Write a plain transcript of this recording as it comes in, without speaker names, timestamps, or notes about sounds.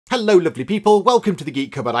Hello lovely people, welcome to the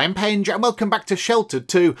Geek Cupboard. I am Penge and welcome back to Sheltered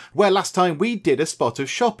 2, where last time we did a spot of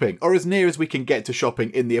shopping, or as near as we can get to shopping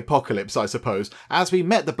in the apocalypse I suppose, as we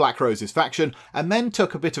met the Black Roses faction and then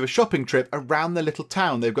took a bit of a shopping trip around the little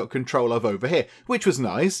town they've got control of over here, which was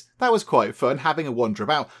nice. That was quite fun, having a wander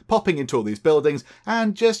about, popping into all these buildings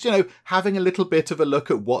and just, having a little bit of a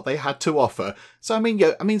look at what they had to offer. So I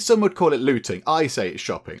mean some would call it looting, I say it's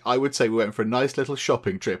shopping. I would say we went for a nice little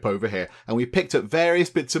shopping trip over here and we picked up various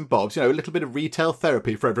bits and bobs, a little bit of retail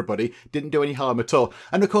therapy for everybody, didn't do any harm at all.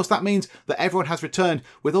 And of course that means that everyone has returned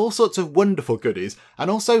with all sorts of wonderful goodies and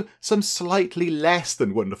also some slightly less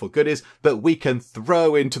than wonderful goodies that we can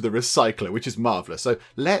throw into the recycler, which is marvellous. So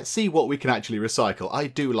let's see what we can actually recycle. I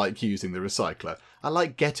do like using the recycler. I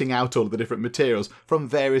like getting out all of the different materials from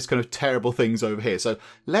various kind of terrible things over here. So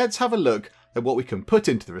let's have a look at what we can put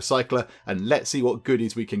into the recycler and let's see what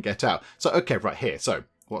goodies we can get out. So, okay, right here. So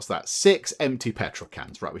what's that? 6 empty petrol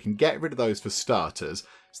cans. Right, we can get rid of those for starters.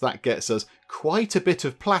 So that gets us quite a bit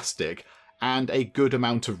of plastic and a good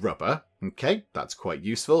amount of rubber. Okay, that's quite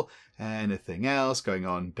useful. Anything else going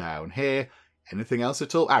on down here? Anything else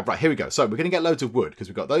at all? Ah, right, here we go. So we're going to get loads of wood because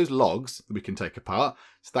we've got those logs that we can take apart.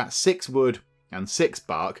 So that's 6 wood and 6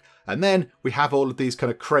 bark. And then we have all of these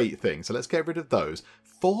kind of crate things. So let's get rid of those.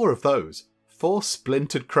 4 of those. 4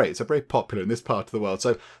 splintered crates are very popular in this part of the world.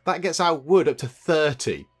 So that gets our wood up to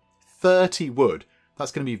 30. 30 wood.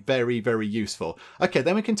 That's going to be very, very useful. Okay,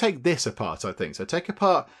 then we can take this apart, I think. So take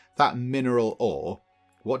apart that mineral ore.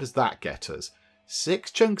 What does that get us?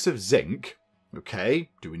 6 chunks of zinc.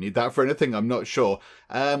 Okay, do we need that for anything? I'm not sure.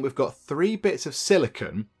 We've got 3 bits of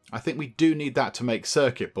silicon. I think we do need that to make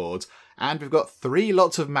circuit boards. And we've got 3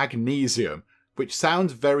 lots of magnesium, which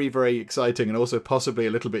sounds very, very exciting and also possibly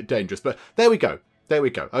a little bit dangerous. But there we go. There we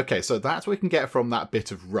go. Okay, so that's what we can get from that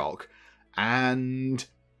bit of rock. And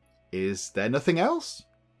is there nothing else?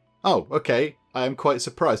 Oh, okay. I am quite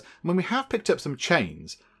surprised. I mean, we have picked up some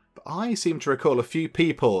chains, but I seem to recall a few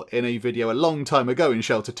people in a video a long time ago in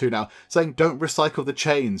Shelter 2 now saying don't recycle the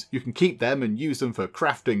chains. You can keep them and use them for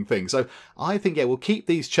crafting things. So I think, yeah, we'll keep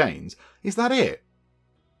these chains. Is that it?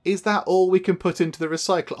 Is that all we can put into the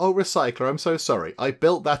recycler? Oh, recycler, I'm so sorry. I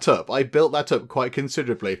built that up. I built that up quite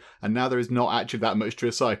considerably, and now there is not actually that much to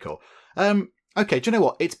recycle. Okay, do you know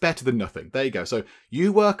what? It's better than nothing. There you go. So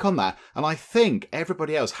you work on that, and I think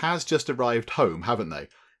everybody else has just arrived home, haven't they?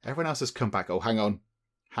 Everyone else has come back. Oh, hang on.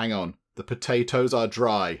 Hang on. The potatoes are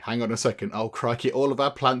dry. Hang on a second. Oh, crikey, all of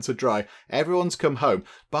our plants are dry. Everyone's come home.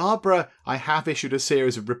 Barbara, I have issued a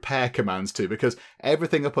series of repair commands to because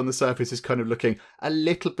everything up on the surface is kind of looking a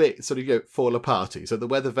little bit sort of, fall aparty. So the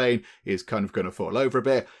weather vane is kind of going to fall over a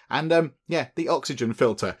bit. And, yeah, the oxygen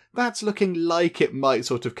filter, that's looking like it might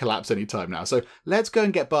sort of collapse any time now. So let's go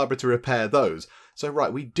and get Barbara to repair those. So,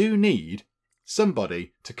 right, we do need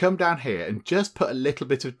somebody to come down here and just put a little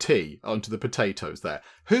bit of tea onto the potatoes there.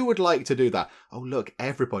 Who would like to do that? Oh, look,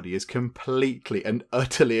 everybody is completely and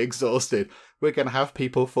utterly exhausted. We're going to have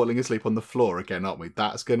people falling asleep on the floor again, aren't we?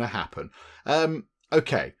 That's going to happen.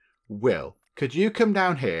 Okay, Will, could you come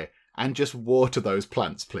down here and just water those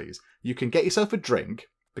plants, please? You can get yourself a drink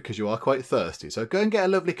because you are quite thirsty. So go and get a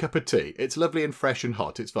lovely cup of tea. It's lovely and fresh and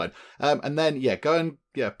hot. It's fine. And then, yeah, go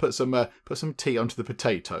and put some tea onto the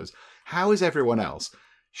potatoes. How is everyone else?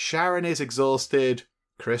 Sharon is exhausted.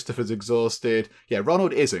 Christopher's exhausted. Yeah,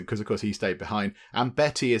 Ronald isn't because, of course, he stayed behind. And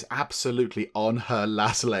Betty is absolutely on her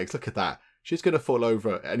last legs. Look at that. She's going to fall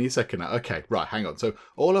over any second now. Okay, right, hang on. So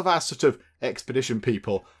all of our sort of expedition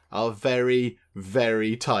people are very,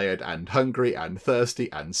 very tired and hungry and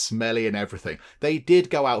thirsty and smelly and everything. They did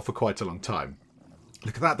go out for quite a long time.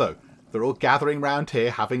 Look at that, though. They're all gathering round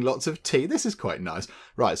here, having lots of tea. This is quite nice.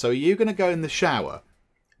 Right, so are you going to go in the shower?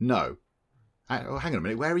 No. Oh, hang on a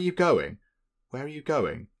minute. Where are you going? Where are you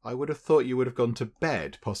going? I would have thought you would have gone to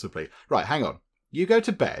bed, possibly. Right, hang on. You go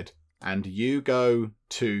to bed, and you go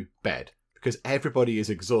to bed, because everybody is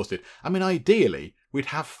exhausted. I mean, ideally, we'd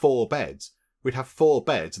have 4 beds. We'd have 4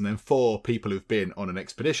 beds, and then 4 people who've been on an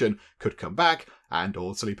expedition could come back and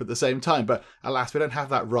all sleep at the same time. But alas, we don't have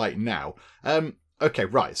that right now. Okay,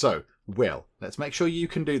 right, so, Will, let's make sure you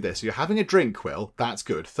can do this. You're having a drink, Will. That's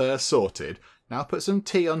good. Thirst sorted. Now put some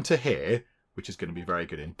tea onto here, which is going to be very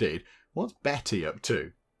good indeed. What's Betty up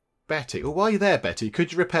to? Betty, well, while you're there, Betty,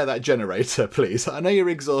 could you repair that generator, please? I know you're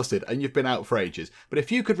exhausted and you've been out for ages, but if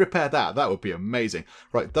you could repair that, that would be amazing.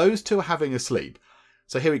 Right, those 2 are having a sleep.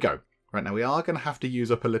 So here we go. Right, now we are going to have to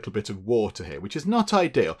use up a little bit of water here, which is not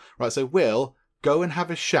ideal. Right, so Will, go and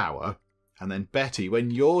have a shower, and then Betty, when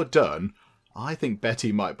you're done, I think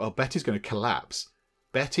Betty might... Oh, Betty's going to collapse.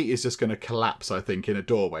 Betty is just going to collapse, I think, in a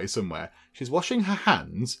doorway somewhere. She's washing her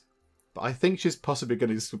hands. But I think she's possibly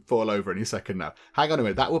going to fall over any second now. Hang on a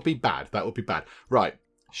minute. That would be bad. That would be bad. Right.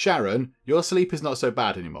 Sharon, your sleep is not so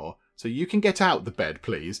bad anymore. So you can get out the bed,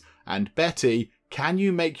 please. And Betty, can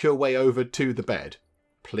you make your way over to the bed?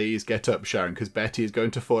 Please get up, Sharon, because Betty is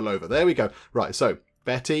going to fall over. There we go. Right, so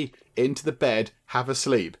Betty, into the bed, have a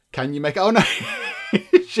sleep. Can you make... Oh, no.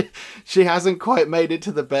 she hasn't quite made it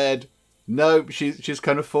to the bed. No, she's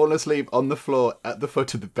kind of fallen asleep on the floor at the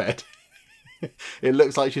foot of the bed. It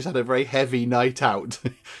looks like she's had a very heavy night out.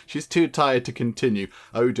 She's too tired to continue.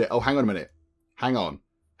 Oh, dear. Oh, hang on a minute. Hang on.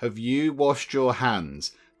 Have you washed your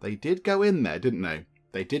hands? They did go in there, didn't they?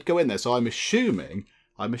 They did go in there, so I'm assuming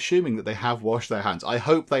that they have washed their hands. I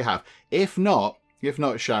hope they have. If not,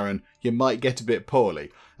 Sharon, you might get a bit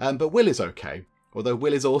poorly. But Will is okay. Although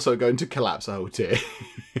Will is also going to collapse. Oh, dear.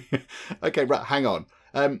 Okay, right, hang on.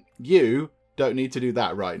 You don't need to do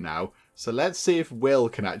that right now. So let's see if Will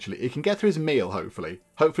can actually... He can get through his meal, hopefully.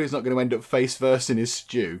 Hopefully he's not going to end up face first in his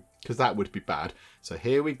stew, because that would be bad. So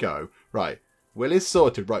here we go. Right, Will is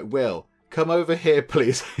sorted. Right, Will, come over here,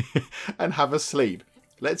 please, and have a sleep.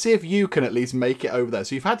 Let's see if you can at least make it over there.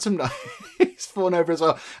 So you've had some... He's fallen over as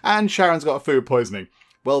well. And Sharon's got food poisoning.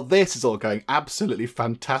 Well, this is all going absolutely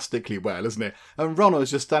fantastically well, isn't it? And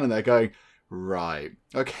Ronald's just standing there going, right,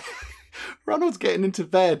 okay. Ronald's getting into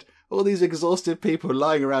bed. All these exhausted people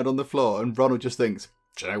lying around on the floor. And Ronald just thinks,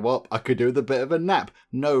 do you know what? I could do with a bit of a nap.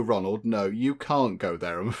 No, Ronald, no, you can't go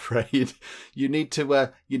there, I'm afraid. You need to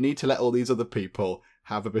let all these other people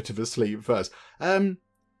have a bit of a sleep first. I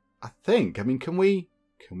mean, can we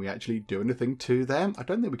actually do anything to them? I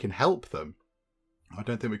don't think we can help them. I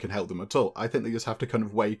don't think we can help them at all. I think they just have to kind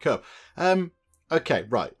of wake up. Okay,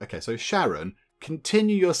 right. Okay, so Sharon,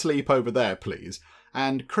 continue your sleep over there, please.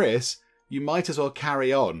 And Chris, you might as well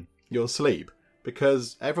carry on your sleep,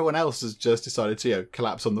 because everyone else has just decided to,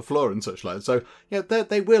 collapse on the floor and such like. So, yeah,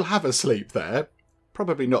 they will have a sleep there.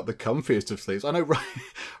 Probably not the comfiest of sleeps. I know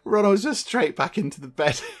Ronald's just straight back into the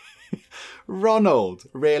bed. Ronald,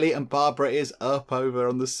 really? And Barbara is up over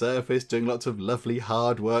on the surface doing lots of lovely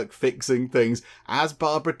hard work fixing things, as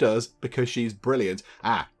Barbara does, because she's brilliant.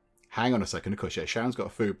 Hang on a second. Of course, yeah, Sharon's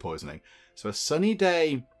got food poisoning. So a sunny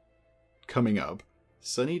day coming up,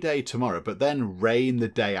 sunny day tomorrow, but then rain the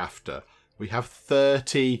day after. We have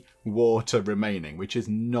 30 water remaining, which is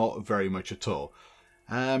not very much at all.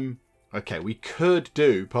 Okay, we could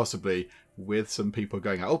do possibly with some people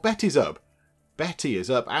going out. Oh, Betty's up. Betty is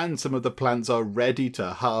up, and some of the plants are ready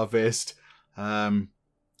to harvest.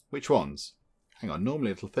 Which ones? Hang on, normally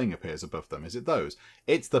a little thing appears above them. Is it those?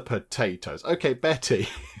 It's the potatoes. Okay, Betty,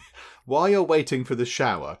 while you're waiting for the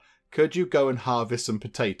shower, could you go and harvest some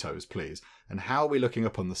potatoes, please? And how are we looking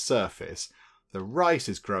up on the surface? The rice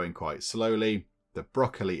is growing quite slowly. The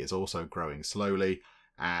broccoli is also growing slowly.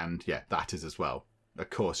 And yeah, that is as well. Of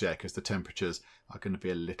course, yeah, because the temperatures are going to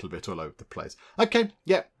be a little bit all over the place. Okay,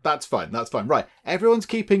 yeah, that's fine, that's fine. Right, everyone's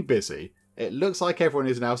keeping busy. It looks like everyone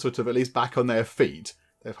is now sort of at least back on their feet.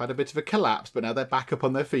 They've had a bit of a collapse, but now they're back up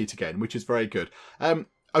on their feet again, which is very good.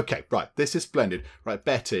 Okay, right, this is splendid. Right,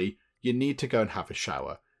 Betty, you need to go and have a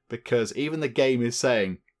shower, because even the game is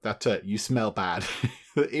saying that you smell bad.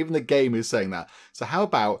 Even the game is saying that. So how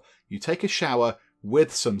about you take a shower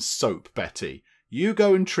with some soap, Betty? You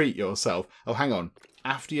go and treat yourself. Oh, hang on.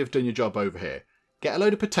 After you've done your job over here, get a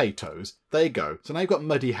load of potatoes. There you go. So now you've got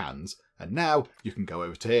muddy hands. And now you can go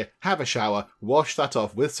over to here, have a shower, wash that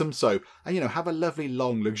off with some soap, and, have a lovely,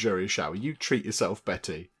 long, luxurious shower. You treat yourself,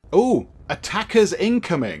 Betty. Oh, attackers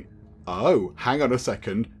incoming. Oh, hang on a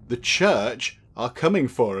second. The church are coming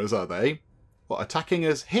for us, are they? What, attacking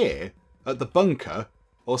us here? At the bunker?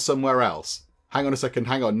 Or somewhere else? Hang on a second,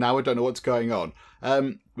 hang on. Now I don't know what's going on.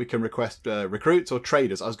 We can request recruits or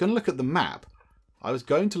traders. I was going to look at the map.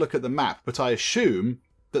 But I assume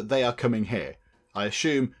that they are coming here. I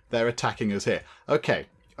assume they're attacking us here. Okay.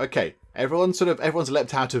 Everyone's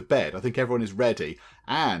leapt out of bed. I think everyone is ready.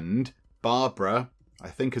 And Barbara, I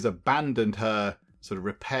think, has abandoned her sort of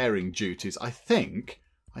repairing duties. I think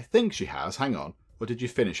she has. Hang on. Or did you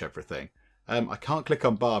finish everything? I can't click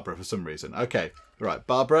on Barbara for some reason. Okay. Right,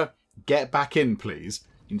 Barbara, get back in, please.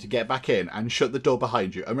 You need to get back in and shut the door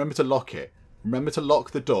behind you. And remember to lock it. Remember to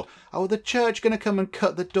lock the door. Oh, the church going to come and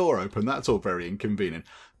cut the door open. That's all very inconvenient.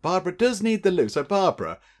 Barbara does need the loo. So,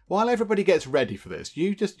 Barbara, while everybody gets ready for this,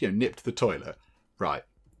 you just, nip to the toilet. Right.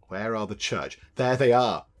 Where are the church? There they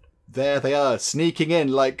are. There they are, sneaking in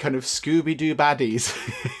like kind of Scooby-Doo baddies.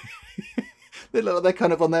 They look like they're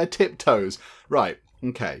kind of on their tiptoes. Right.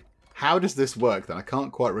 Okay. How does this work then? I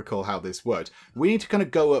can't quite recall how this works. We need to kind of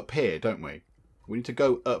go up here, don't we? We need to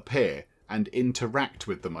go up here and interact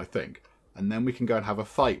with them, I think. And then we can go and have a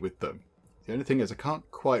fight with them. The only thing is I can't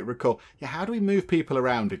quite recall. Yeah, how do we move people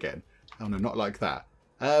around again? Oh no, not like that.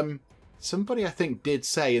 Somebody I think did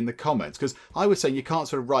say in the comments, because I was saying you can't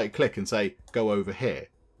sort of right click and say go over here.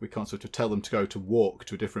 We can't sort of tell them to go to walk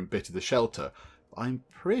to a different bit of the shelter. I'm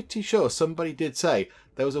pretty sure somebody did say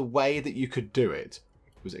there was a way that you could do it.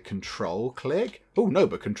 Was it control click? Oh no,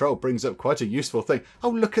 but control brings up quite a useful thing. Oh,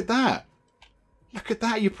 look at that. Look at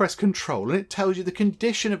that. You press control and it tells you the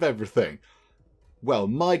condition of everything. Well,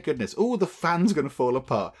 my goodness. Oh, the fan's going to fall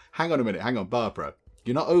apart. Hang on a minute. Hang on, Barbara.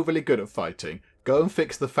 You're not overly good at fighting. Go and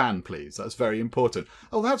fix the fan, please. That's very important.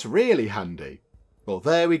 Oh, that's really handy. Well,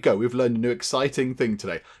 there we go. We've learned a new exciting thing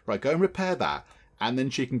today. Right, go and repair that. And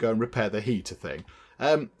then she can go and repair the heater thing.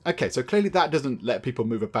 Okay, so clearly that doesn't let people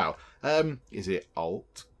move about. Is it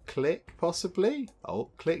Alt-click, possibly?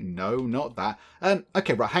 Alt-click? No, not that.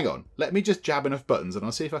 Okay, right, hang on. Let me just jab enough buttons and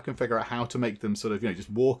I'll see if I can figure out how to make them sort of, just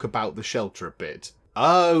walk about the shelter a bit.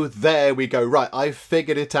 Oh, there we go. Right, I've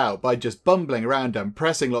figured it out by just bumbling around and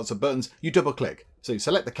pressing lots of buttons. You double-click. So you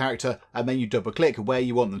select the character and then you double-click where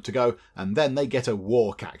you want them to go and then they get a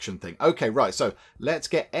walk action thing. Okay, right, so let's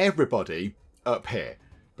get everybody up here.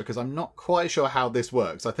 Because I'm not quite sure how this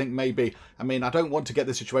works. I think maybe, I don't want to get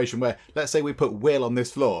the situation where, let's say we put Will on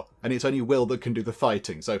this floor, and it's only Will that can do the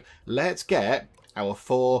fighting. So let's get our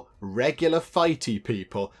 4 regular fighty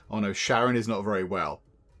people. Oh no, Sharon is not very well.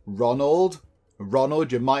 Ronald,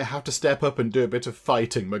 you might have to step up and do a bit of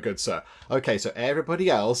fighting, my good sir. Okay, so everybody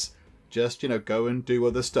else, just, go and do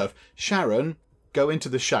other stuff. Sharon, go into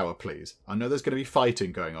the shower, please. I know there's going to be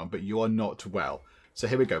fighting going on, but you are not well. So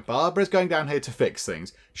here we go. Barbara's going down here to fix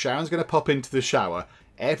things. Sharon's going to pop into the shower.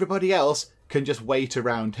 Everybody else can just wait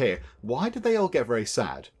around here. Why did they all get very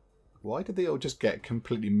sad? Why did they all just get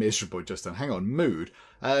completely miserable just then? Hang on. Mood.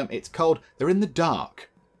 It's cold. They're in the dark.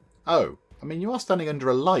 Oh. You are standing under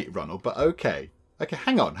a light, Ronald, but okay. Okay,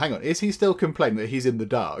 hang on. Is he still complaining that he's in the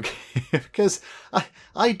dark? Because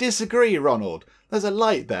I disagree, Ronald. There's a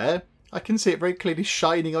light there. I can see it very clearly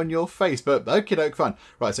shining on your face, but okie doke, fine.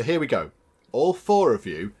 Right, so here we go. All 4 of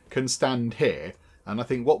you can stand here, and I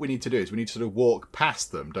think what we need to do is we need to sort of walk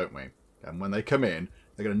past them, don't we? And when they come in,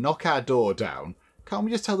 they're going to knock our door down. Can't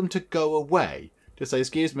we just tell them to go away? Just say,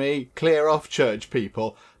 excuse me, clear off, church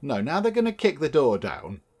people. No, now they're going to kick the door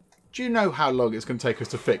down. Do you know how long it's going to take us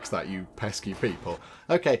to fix that, you pesky people?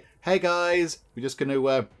 Okay, hey guys, we're just going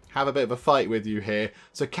to have a bit of a fight with you here.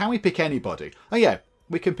 So can we pick anybody? Oh yeah.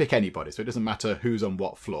 We can pick anybody, so it doesn't matter who's on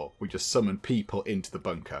what floor. We just summon people into the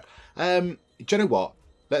bunker. Do you know what?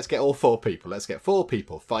 Let's get all 4 people. Let's get 4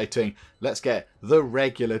 people fighting. Let's get the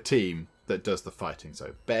regular team that does the fighting.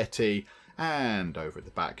 So Betty and over at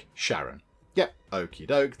the back, Sharon. Yep, okie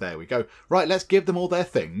doke, there we go. Right, let's give them all their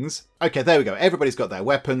things. Okay, there we go. Everybody's got their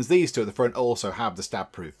weapons. These 2 at the front also have the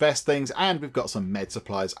stab-proof vest things, and we've got some med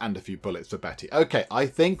supplies and a few bullets for Betty. Okay, I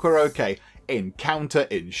think we're okay. In counter,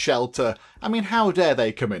 in shelter. How dare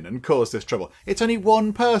they come in and cause this trouble? It's only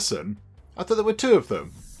 1 person. I thought there were 2 of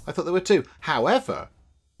them. I thought there were 2. However,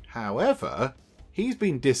 he's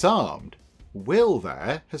been disarmed. Will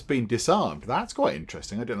there has been disarmed. That's quite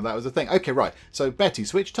interesting. I didn't know that was a thing. Okay, right. So, Betty,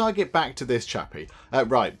 switch target back to this chappie.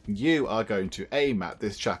 Right, you are going to aim at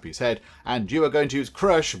this chappie's head, and you are going to use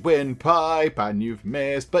Crush Windpipe, and you've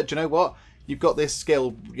missed. But do you know what? You've got this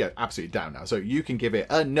skill absolutely down now, so you can give it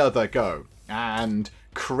another go. And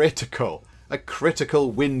critical. A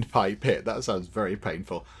critical windpipe hit. That sounds very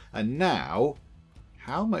painful. And now,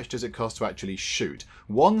 how much does it cost to actually shoot?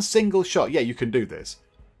 1 single shot. Yeah, you can do this.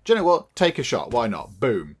 Do you know what? Take a shot. Why not?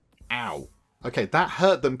 Boom. Ow. Okay, that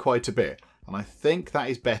hurt them quite a bit. And I think that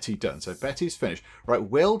is Betty done. So Betty's finished. Right,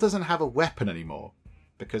 Will doesn't have a weapon anymore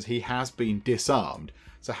because he has been disarmed.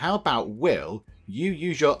 So how about, Will, you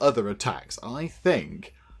use your other attacks? I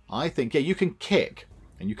think, yeah, you can kick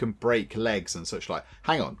and you can break legs and such like.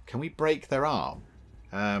 Hang on, can we break their arm?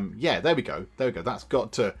 Yeah, there we go. That's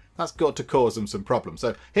got to cause them some problems.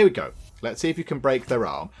 So here we go. Let's see if you can break their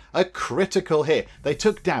arm. A critical hit. They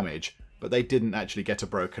took damage, but they didn't actually get a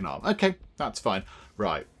broken arm. Okay, that's fine.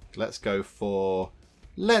 Right, let's go for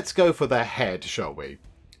their head, shall we?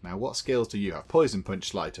 Now, what skills do you have? Poison punch,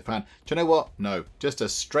 sleight of hand. Do you know what? No, just a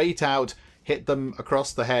straight out hit them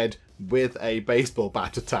across the head with a baseball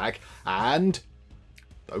bat attack and...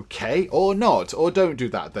 Okay, or not, or don't do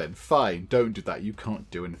that then. Fine, don't do that. You can't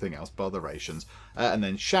do anything else. Botherations. And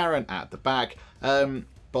then Sharon at the back.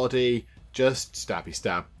 Body, just stabby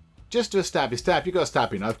stab. Just do a stabby stab. You got a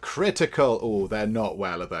stabby knife. Critical. Oh, they're not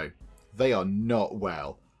well, are they? They are not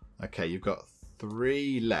well. Okay, you've got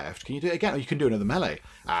 3 left. Can you do it again? Oh, you can do another melee.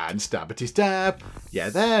 And stabbity stab. Yeah,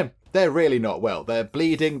 they're really not well. They're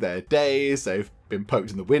bleeding. They're dazed. They've been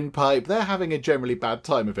poked in the windpipe. They're having a generally bad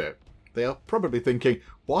time of it. They are probably thinking,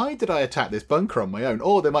 why did I attack this bunker on my own?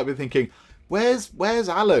 Or they might be thinking, where's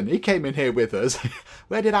Alan? He came in here with us.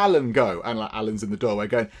 Where did Alan go? And like, Alan's in the doorway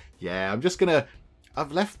going, yeah, I'm just going to...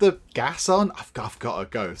 I've left the gas on. I've got to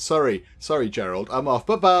go. Sorry, Gerald. I'm off.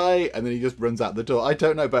 Bye-bye. And then he just runs out the door. I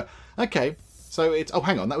don't know, but... Okay, so it's... Oh,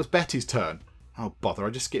 hang on. That was Betty's turn. Oh, bother. I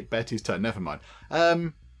just skipped Betty's turn. Never mind.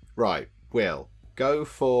 Right. Will, go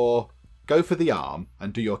for the arm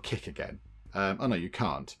and do your kick again. Oh, no, you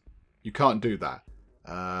can't. You can't do that.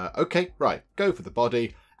 Okay, right. Go for the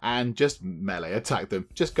body and just melee attack them.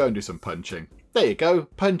 Just go and do some punching. There you go.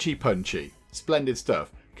 Punchy. Splendid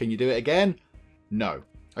stuff. Can you do it again? No.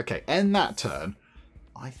 Okay, end that turn.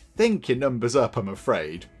 I think your number's up, I'm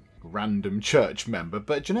afraid. Random church member.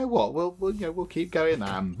 But do you know what? We'll keep going.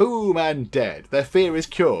 And boom, and dead. Their fear is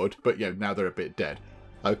cured, but now they're a bit dead.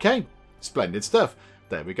 Okay, splendid stuff.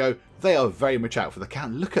 There we go. They are very much out for the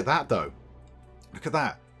count. Look at that, though. Look at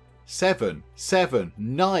that. 7, 7,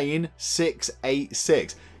 9, 6, 8,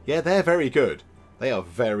 6. Yeah, they're very good. They are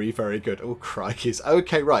very, very good. Oh, crikeys.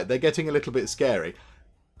 Okay, right. They're getting a little bit scary.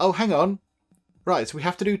 Oh, hang on. Right, so we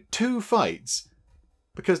have to do 2 fights.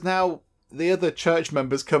 Because now the other church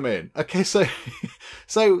members come in. Okay, so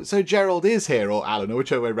so Gerald is here, or Alan, or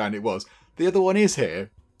whichever way around it was. The other one is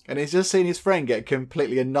here. And he's just seen his friend get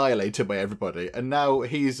completely annihilated by everybody. And now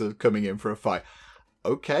he's coming in for a fight.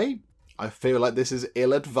 Okay. I feel like this is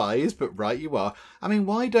ill-advised, but right you are. I mean,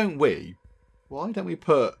 why don't we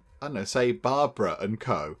put, I don't know, say Barbara and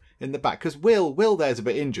co in the back? Because Will there's a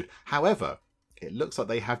bit injured. However, it looks like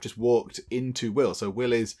they have just walked into Will. So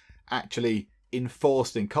Will is actually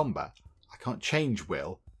enforced in combat. I can't change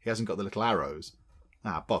Will. He hasn't got the little arrows.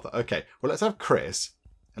 Ah, bother. Okay, well, let's have Chris,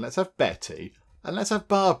 and let's have Betty, and let's have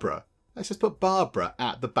Barbara. Let's just put Barbara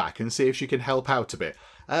at the back and see if she can help out a bit.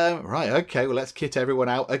 Right, okay, well, let's kit everyone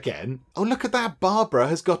out again. Oh, look at that. Barbara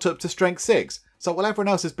has got up to strength 6. So while everyone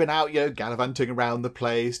else has been out, gallivanting around the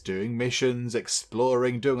place, doing missions,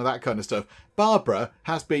 exploring, doing all that kind of stuff, Barbara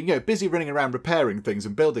has been, busy running around repairing things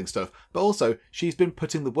and building stuff. But also, she's been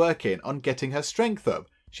putting the work in on getting her strength up.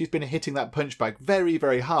 She's been hitting that punch bag very,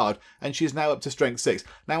 very hard, and she's now up to strength 6.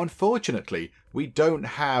 Now, unfortunately, we don't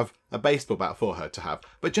have a baseball bat for her to have.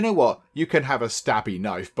 But you know what? You can have a stabby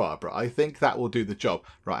knife, Barbara. I think that will do the job.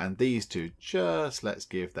 Right, and these two, let's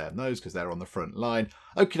give them those because they're on the front line.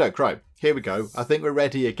 Okie doke, right, here we go. I think we're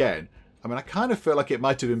ready again. I mean, I kind of feel like it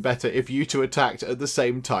might have been better if you two attacked at the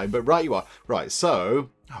same time, but right you are. Right,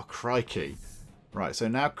 so, oh, crikey. Right, so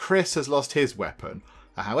now Chris has lost his weapon.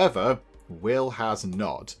 However, Will has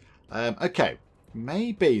not. Okay,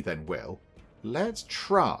 maybe then, Will, let's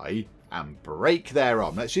try and break their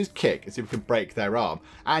arm. Let's use kick and see if we can break their arm.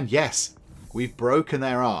 And yes, we've broken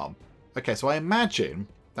their arm. Okay, so I imagine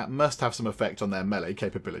that must have some effect on their melee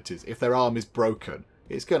capabilities. If their arm is broken,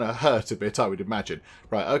 it's going to hurt a bit, I would imagine.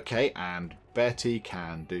 Right, okay, and Betty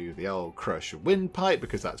can do the old crush windpipe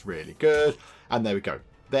because that's really good. And there we go.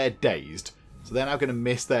 They're dazed. So they're now going to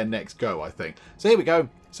miss their next go, I think. So here we go.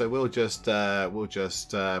 So we'll just, I don't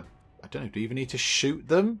know, do you even need to shoot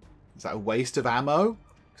them? Is that a waste of ammo?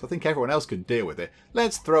 Because I think everyone else can deal with it.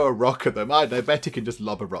 Let's throw a rock at them. I don't know, Betty can just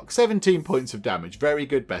lob a rock. 17 points of damage. Very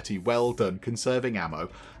good, Betty. Well done. Conserving ammo.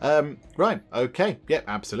 Right, okay. Yep,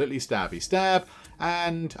 absolutely. Stabby stab.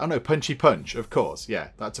 And, oh no, punchy punch, of course. Yeah,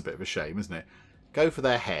 that's a bit of a shame, isn't it? Go for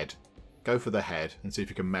their head. Go for the head and see if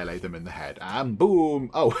you can melee them in the head. And boom!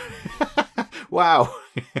 Oh, wow.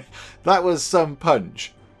 That was some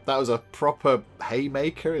punch. That was a proper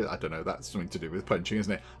haymaker. I don't know. That's something to do with punching,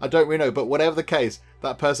 isn't it? I don't really know. But whatever the case,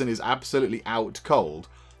 that person is absolutely out cold.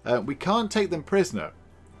 We can't take them prisoner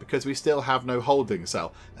because we still have no holding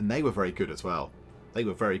cell. And they were very good as well. They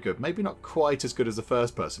were very good. Maybe not quite as good as the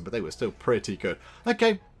first person, but they were still pretty good.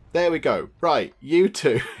 Okay, there we go. Right, you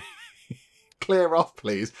two. Clear off,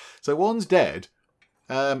 please. So one's dead.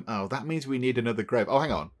 Oh, that means we need another grave. Oh,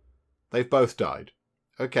 hang on. They've both died.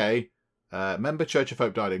 Okay. Member Church of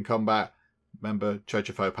Hope died in combat. Member Church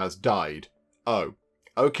of Hope has died. Oh.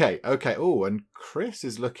 Okay, okay. Oh, and Chris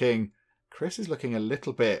is looking a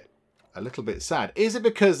little bit sad. Is it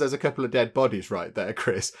because there's a couple of dead bodies right there,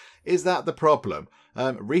 Chris? Is that the problem?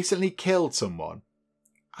 Recently killed someone.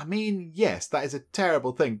 I mean, yes, that is a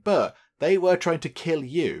terrible thing, but they were trying to kill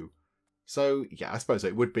you. So, yeah, I suppose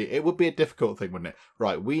it would be a difficult thing, wouldn't it?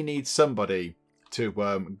 Right, we need somebody to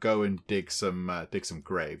go and dig some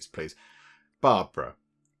graves, please. Barbara,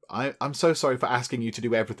 I'm so sorry for asking you to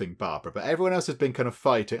do everything, Barbara, but everyone else has been kind of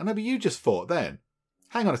fighting. I know, but you just fought then.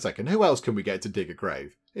 Hang on a second, who else can we get to dig a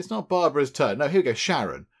grave? It's not Barbara's turn. No, here we go,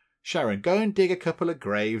 Sharon. Sharon, go and dig a couple of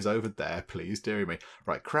graves over there, please, dearie me.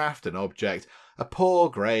 Right, craft an object. A poor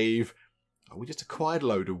grave. Oh, we just acquired a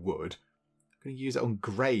load of wood. I'm going to use it on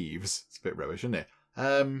graves. It's a bit rubbish, isn't it?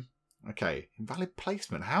 Okay, invalid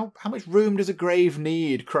placement. How much room does a grave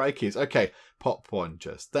need? Crikeys. Okay, pop one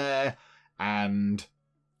just there. And,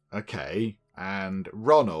 okay, and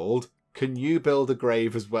Ronald, can you build a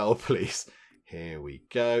grave as well, please? Here we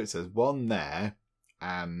go. It says one there,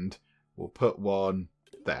 and we'll put one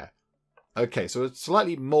there. Okay, so a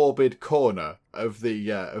slightly morbid corner of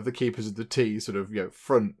the Keepers of the Tea sort of,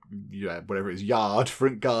 front, whatever it is, yard,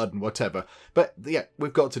 front garden, whatever. But yeah,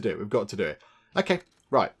 we've got to do it. We've got to do it. Okay,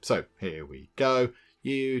 right. So here we go.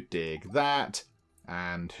 You dig that,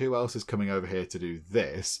 and who else is coming over here to do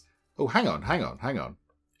this? Oh, hang on.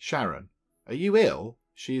 Sharon, are you ill?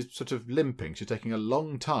 She's sort of limping. She's taking a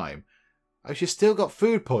long time. Oh, she's still got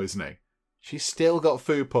food poisoning. She's still got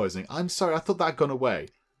food poisoning. I'm sorry, I thought that had gone away.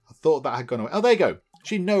 Oh, there you go.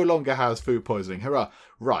 She no longer has food poisoning. Hurrah.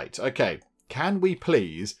 Right, okay. Can we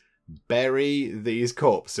please bury these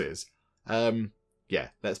corpses? Yeah,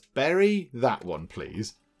 let's bury that one,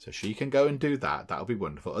 please. So she can go and do that. That'll be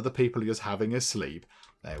wonderful. Other people are just having a sleep.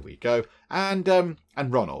 There we go. And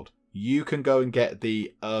Ronald, you can go and get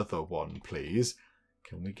the other one, please.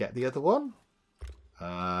 Can we get the other one?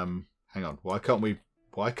 Hang on. Why can't we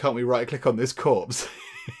right click on this corpse?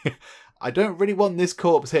 I don't really want this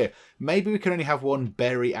corpse here. Maybe we can only have one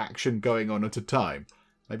bury action going on at a time.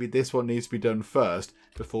 Maybe this one needs to be done first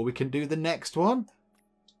before we can do the next one.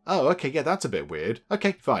 Oh, okay, yeah, that's a bit weird.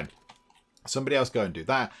 Okay, fine. Somebody else go and do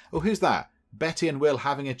that. Oh, who's that? Betty and Will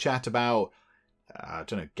having a chat about, I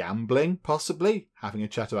don't know, gambling, possibly? Having a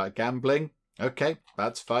chat about gambling. Okay,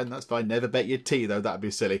 that's fine, that's fine. Never bet your tea, though. That'd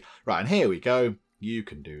be silly. Right, and here we go. You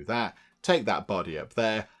can do that. Take that body up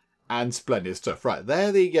there. And splendid stuff. Right,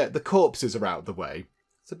 there the corpses are out of the way.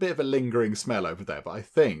 It's a bit of a lingering smell over there, but I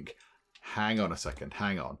think... Hang on a second,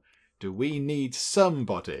 hang on. Do we need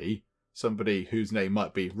somebody whose name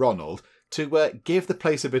might be Ronald, to give the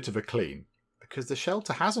place a bit of a clean? Because the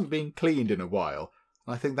shelter hasn't been cleaned in a while.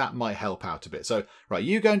 And I think that might help out a bit. So, right,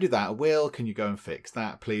 you go and do that. Will, can you go and fix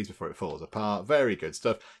that, please, before it falls apart? Very good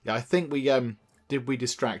stuff. Yeah, I think we... Did we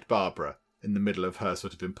distract Barbara in the middle of her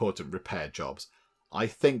sort of important repair jobs? I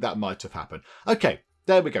think that might have happened. Okay,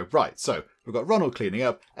 there we go. Right, so we've got Ronald cleaning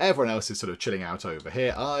up. Everyone else is sort of chilling out over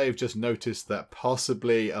here. I've just noticed that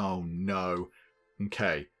possibly... Oh, no.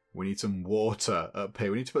 Okay, we need some water up here.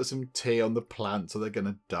 We need to put some tea on the plants or they're going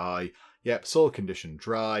to die. Yep, soil condition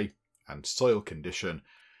dry and soil condition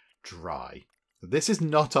dry. This is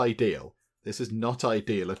not ideal. This is not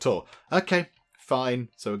ideal at all. Okay, fine.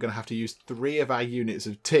 So we're going to have to use 3 of our units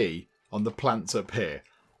of tea on the plants up here.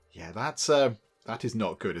 Yeah, that is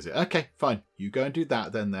not good, is it? Okay, fine. You go and do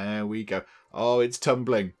that then. There we go. Oh, it's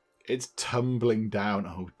tumbling. It's tumbling down.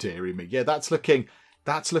 Oh, dearie me. Yeah, that's looking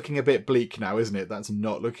a bit bleak now, isn't it? That's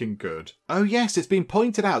not looking good. Oh, yes, it's been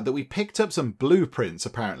pointed out that we picked up some blueprints,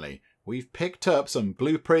 apparently. We've picked up some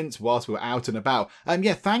blueprints whilst we were out and about.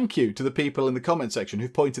 Yeah, thank you to the people in the comment section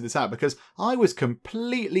who've pointed this out because I was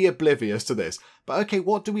completely oblivious to this. But okay,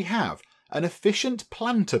 what do we have? An efficient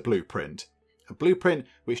planter blueprint. A blueprint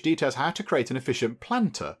which details how to create an efficient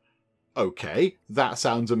planter. Okay, that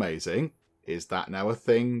sounds amazing. Is that now a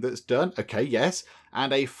thing that's done? Okay, yes.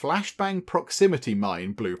 And a flashbang proximity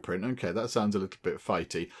mine blueprint. Okay, that sounds a little bit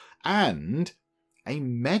fighty. And a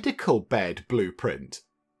medical bed blueprint.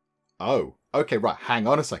 Oh, okay, right. Hang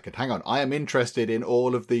on a second. Hang on. I am interested in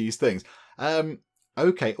all of these things.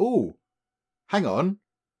 Okay. Ooh, hang on.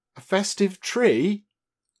 A festive tree?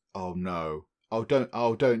 Oh, no. Oh,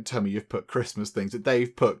 don't tell me you've put Christmas things.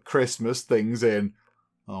 They've put Christmas things in.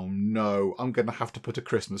 Oh, no. I'm going to have to put a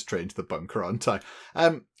Christmas tree into the bunker, aren't I?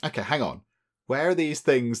 Okay, hang on. Where are these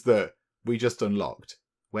things that we just unlocked?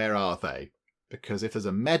 Where are they? Because if there's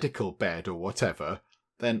a medical bed or whatever,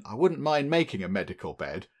 then I wouldn't mind making a medical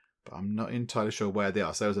bed, but I'm not entirely sure where they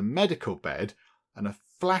are. So there's a medical bed and a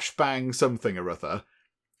flashbang something or other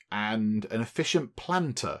and an efficient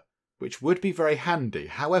planter, which would be very handy.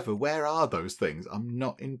 However, where are those things? I'm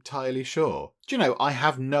not entirely sure. Do you know, I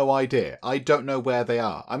have no idea. I don't know where they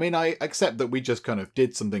are. I mean, I accept that we just kind of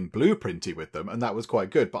did something blueprinty with them, and that was quite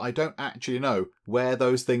good, but I don't actually know where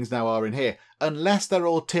those things now are in here, unless they're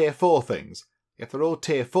all tier 4 things. If they're all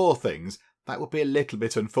tier 4 things, that would be a little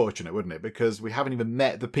bit unfortunate, wouldn't it? Because we haven't even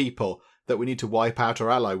met the people that we need to wipe out or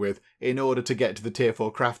ally with in order to get to the tier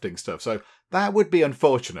 4 crafting stuff. So that would be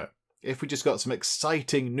unfortunate. If we just got some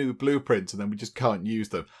exciting new blueprints and then we just can't use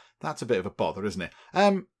them. That's a bit of a bother, isn't it?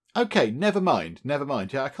 Okay, never mind.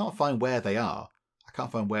 Yeah, I can't find where they are.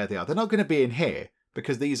 They're not going to be in here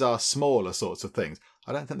because these are smaller sorts of things.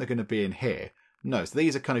 I don't think they're going to be in here. No, so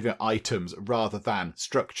these are kind of your items rather than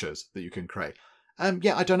structures that you can create.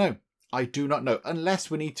 Yeah, I don't know. I do not know.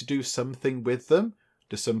 Unless we need to do something with them.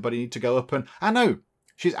 Does somebody need to go up and... Ah, no.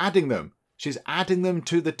 She's adding them. She's adding them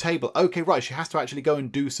to the table. Okay, right. She has to actually go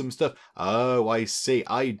and do some stuff. Oh, I see.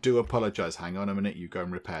 I do apologise. Hang on a minute. You go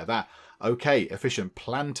and repair that. Okay, efficient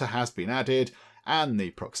planter has been added. And the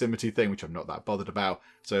proximity thing, which I'm not that bothered about.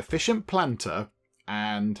 So efficient planter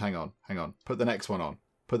and... Hang on. Put the next one on.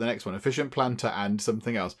 Put the next one. Efficient planter and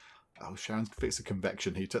something else. Oh, Sharon's fixed a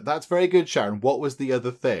convection heater. That's very good, Sharon. What was the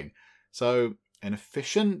other thing? So, an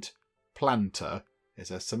efficient planter. Is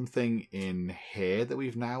there something in here that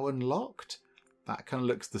we've now unlocked? That kind of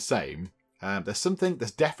looks the same. There's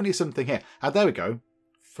definitely something here. There we go.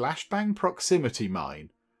 Flashbang proximity mine.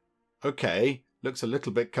 Okay, looks a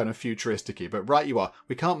little bit kind of futuristic-y, but right you are.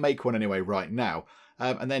 We can't make one anyway right now.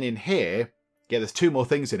 And then in here, yeah, there's 2 more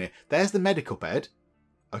things in here. There's the medical bed.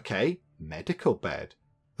 Okay, medical bed.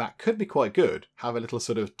 That could be quite good. Have a little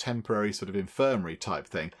sort of temporary sort of infirmary type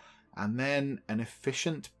thing. And then an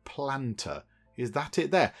efficient planter. Is that it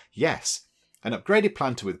there? Yes. An upgraded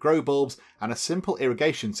planter with grow bulbs and a simple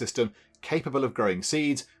irrigation system capable of growing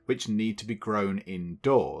seeds which need to be grown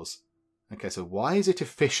indoors. Okay, so why is it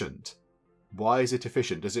efficient? Why is it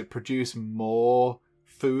efficient? Does it produce more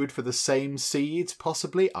food for the same seeds,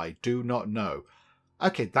 possibly? I do not know.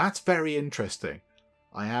 Okay, that's very interesting.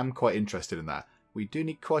 I am quite interested in that. We do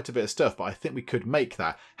need quite a bit of stuff, but I think we could make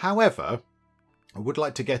that. However, I would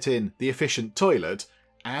like to get in the efficient toilet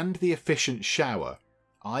and the efficient shower.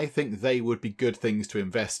 I think they would be good things to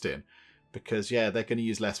invest in because, yeah, they're going to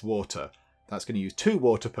use less water. That's going to use 2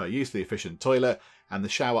 water per use, the efficient toilet, and the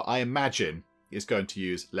shower, I imagine, is going to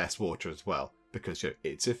use less water as well because, you know,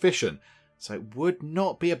 it's efficient. So it would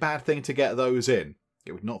not be a bad thing to get those in.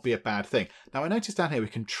 It would not be a bad thing. Now, I noticed down here we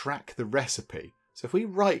can track the recipe. So if we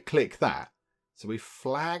right-click that, so we've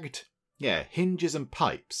flagged, yeah, hinges and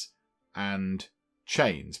pipes and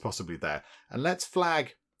chains possibly there. And let's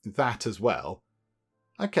flag that as well.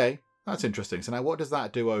 Okay, that's interesting. So now what does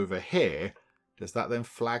that do over here? Does that then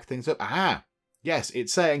flag things up? Ah, yes,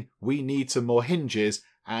 it's saying we need some more hinges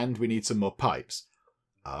and we need some more pipes.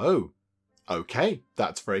 Oh, okay,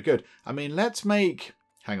 that's very good. I mean, let's make...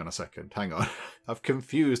 Hang on a second, hang on. I've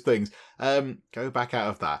confused things. Go back out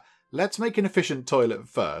of that. Let's make an efficient toilet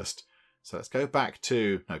first. So let's go back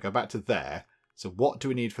to... No, go back to there. So what do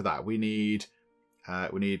we need for that? We need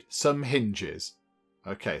some hinges.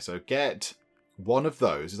 Okay, so get one of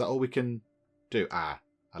those. Is that all we can do? Ah,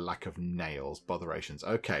 a lack of nails. Botherations.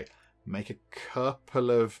 Okay, make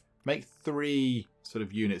 3 sort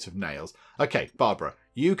of units of nails. Okay, Barbara,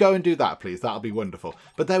 you go and do that, please. That'll be wonderful.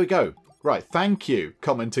 But there we go. Right, thank you,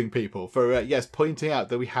 commenting people, for, yes, pointing out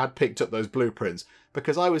that we had picked up those blueprints,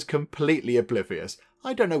 because I was completely oblivious.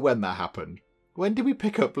 I don't know when that happened. When did we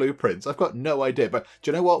pick up blueprints? I've got no idea, but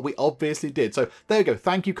do you know what? We obviously did. So there we go.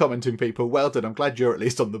 Thank you, commenting people. Well done. I'm glad you're at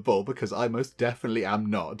least on the ball, because I most definitely am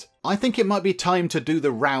not. I think it might be time to do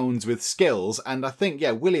the rounds with skills, and I think,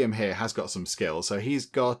 yeah, William here has got some skills. So he's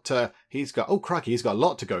got, oh crikey, he's got a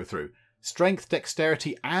lot to go through. Strength,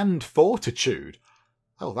 dexterity, and fortitude.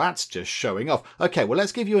 Oh, that's just showing off. Okay, well,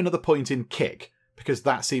 let's give you another point in kick, because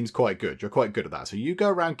that seems quite good. You're quite good at that. So you go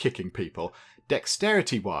around kicking people.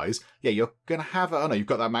 Dexterity-wise, yeah, you're going to have... Oh, no, you've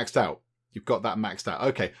got that maxed out. You've got that maxed out.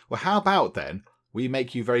 Okay, well, how about then we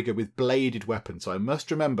make you very good with bladed weapons? So I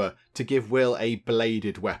must remember to give Will a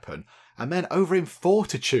bladed weapon. And then over in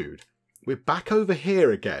fortitude, we're back over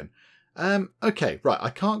here again. Okay, right,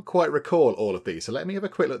 I can't quite recall all of these, so let me have a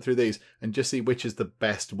quick look through these and just see which is the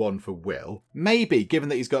best one for Will. Maybe, given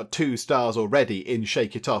that he's got 2 stars already in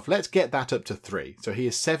Shake It Off, let's get that up to 3. So he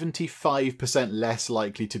is 75% less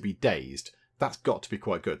likely to be dazed. That's got to be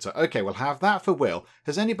quite good. So, okay, we'll have that for Will.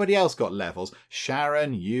 Has anybody else got levels?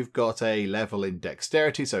 Sharon, you've got a level in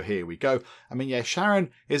dexterity, so here we go. I mean, yeah,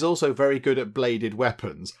 Sharon is also very good at bladed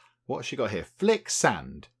weapons. What's she got here? Flick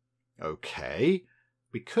sand. Okay.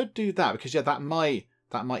 We could do that because, yeah, that might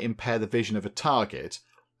impair the vision of a target.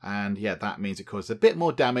 And, yeah, that means it causes a bit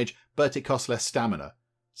more damage, but it costs less stamina.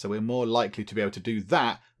 So we're more likely to be able to do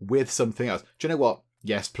that with something else. Do you know what?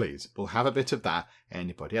 Yes, please. We'll have a bit of that.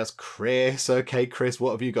 Anybody else? Chris. Okay, Chris,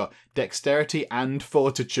 what have you got? Dexterity and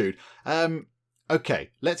fortitude. Okay,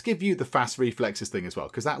 let's give you the fast reflexes thing as well,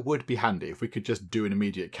 because that would be handy if we could just do an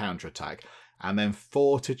immediate counterattack. And then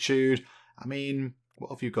fortitude. I mean, what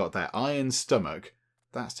have you got there? Iron stomach.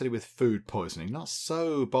 That's to do with food poisoning. Not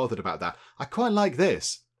so bothered about that. I quite like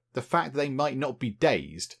this. The fact that they might not be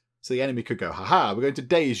dazed. So the enemy could go, haha, we're going to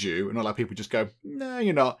daze you. And all our people just go, no,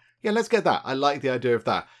 you're not. Yeah, let's get that. I like the idea of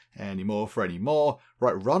that. Any more for any more.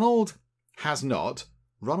 Right, Ronald has not.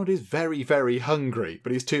 Ronald is very, very hungry,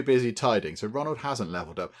 but he's too busy tidying, so Ronald hasn't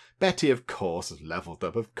leveled up. Betty, of course, has leveled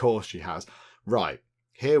up. Of course she has. Right,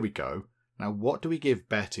 here we go. Now, what do we give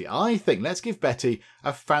Betty? I think let's give Betty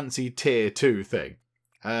a fancy tier 2 thing.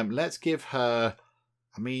 Let's give her...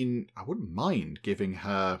 I mean, I wouldn't mind giving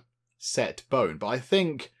her set bone, but I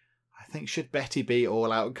think should Betty be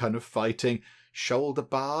all out kind of fighting, shoulder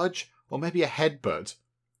barge, or maybe a headbutt?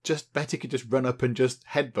 Just Betty could just run up and just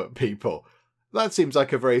headbutt people. That seems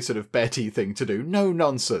like a very sort of Betty thing to do. No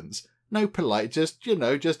nonsense. No polite, just,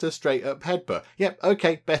 just a straight up headbutt. Yep,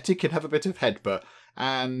 okay, Betty can have a bit of headbutt.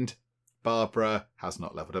 And Barbara has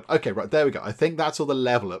not leveled up. Okay, right, there we go. I think that's all the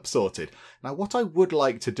level up sorted. Now, what I would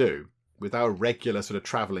like to do with our regular sort of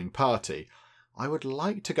travelling party, I would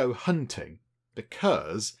like to go hunting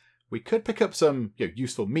because we could pick up some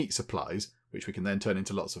useful meat supplies, which we can then turn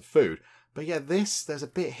into lots of food. But yeah, there's a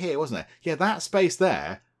bit here, wasn't there? Yeah, that space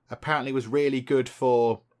there apparently was really good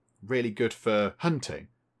for hunting.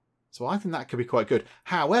 So I think that could be quite good.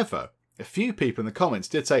 However, a few people in the comments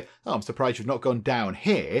did say, oh, I'm surprised you've not gone down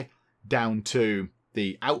here, down to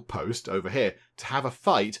the outpost over here, to have a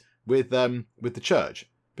fight with the church,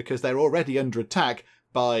 because they're already under attack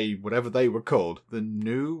by whatever they were called. The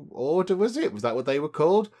New Order, was it? Was that what they were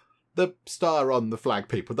called? The star on the flag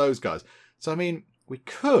people, those guys. So, I mean, we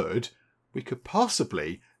could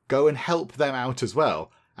possibly go and help them out as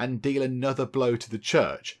well and deal another blow to the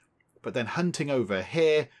church. But then hunting over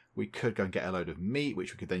here, we could go and get a load of meat,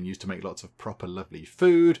 which we could then use to make lots of proper lovely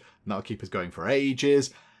food. And that'll keep us going for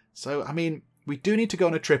ages. So, I mean, we do need to go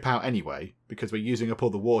on a trip out anyway, because we're using up all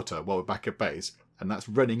the water while we're back at base. And that's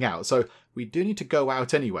running out. So we do need to go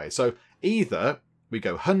out anyway. So either we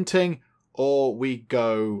go hunting, or we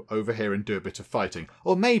go over here and do a bit of fighting.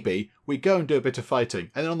 Or maybe we go and do a bit of fighting,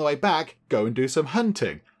 and then on the way back, go and do some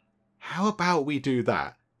hunting. How about we do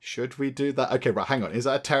that? Should we do that? Okay, right, hang on. Is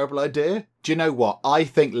that a terrible idea? Do you know what? I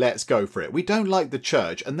think let's go for it. We don't like the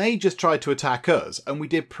church, and they just tried to attack us, and we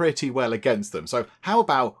did pretty well against them. So how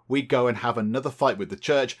about we go and have another fight with the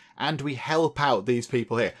church, and we help out these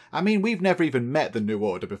people here? I mean, we've never even met the New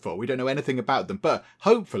Order before. We don't know anything about them, but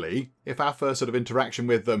hopefully, if our first sort of interaction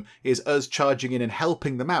with them is us charging in and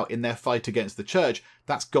helping them out in their fight against the church,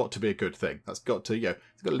 that's got to be a good thing. That's got to,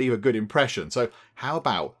 it's got to leave a good impression. So how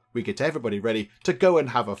about we get everybody ready to go and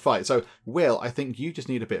have a fight? So, Will, I think you just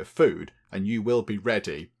need a bit of food, and you will be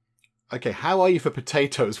ready. Okay, how are you for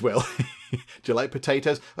potatoes, Will? Do you like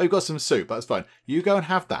potatoes? Oh, you've got some soup. That's fine. You go and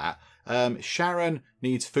have that. Sharon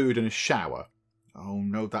needs food and a shower. Oh,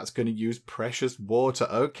 no, that's going to use precious water.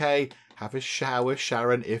 Okay, have a shower,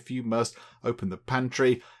 Sharon, if you must. Open the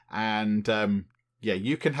pantry, and, yeah,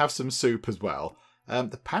 you can have some soup as well. That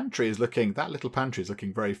little pantry is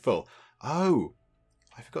looking very full. Oh,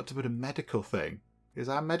 I forgot to put a medical thing. Is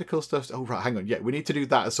our medical stuff... Oh, right, hang on. Yeah, we need to do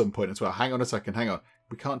that at some point as well. Hang on a second, hang on.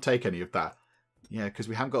 We can't take any of that. Yeah, because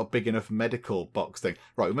we haven't got a big enough medical box thing.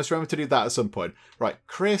 Right, we must remember to do that at some point. Right,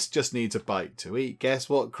 Chris just needs a bite to eat. Guess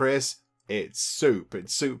what, Chris? It's soup.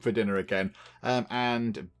 It's soup for dinner again.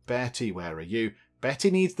 And Betty, where are you?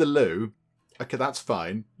 Betty needs the loo. Okay, that's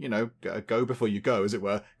fine. Go before you go, as it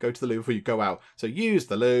were. Go to the loo before you go out. So use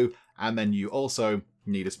the loo, and then you also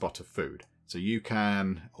need a spot of food. So you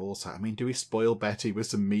can also... I mean, do we spoil Betty with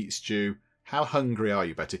some meat stew? How hungry are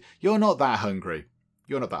you, Betty? You're not that hungry.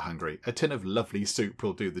 You're not that hungry. A tin of lovely soup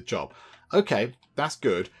will do the job. Okay, that's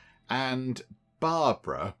good. And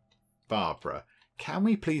Barbara, can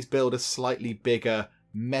we please build a slightly bigger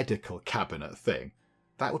medical cabinet thing?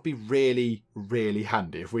 That would be really, really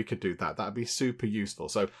handy if we could do that. That would be super useful.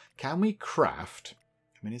 So can we craft...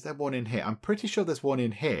 I mean, is there one in here? I'm pretty sure there's one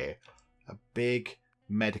in here. A big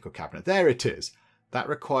medical cabinet. There it is. That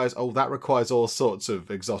requires all sorts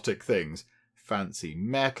of exotic things. Fancy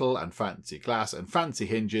metal and fancy glass and fancy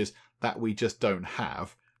hinges that we just don't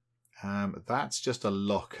have. That's just a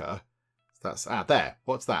locker. That's there.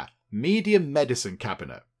 What's that? Medium medicine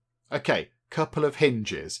cabinet. Okay, couple of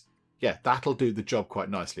hinges. Yeah, that'll do the job quite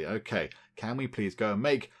nicely. Okay, can we please go and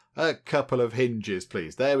make a couple of hinges,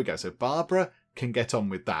 please? There we go. So Barbara can get on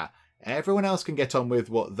with that. Everyone else can get on with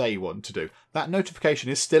what they want to do. That notification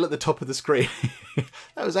is still at the top of the screen.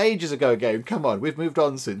 That was ages ago, game. Come on, we've moved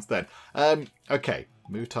on since then. Okay,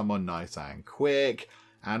 move time on nice and quick.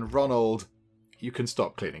 And Ronald, you can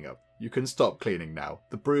stop cleaning up. You can stop cleaning now.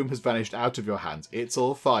 The broom has vanished out of your hands. It's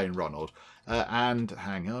all fine, Ronald. And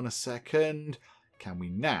hang on a second. Can we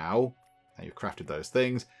now you've crafted those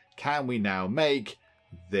things, can we now make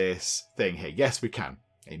this thing here? Yes, we can.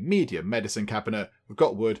 A medium medicine cabinet. We've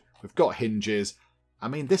got wood. We've got hinges. I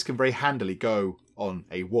mean, this can very handily go on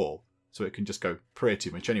a wall. So it can just go pretty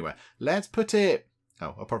much anywhere. Let's put it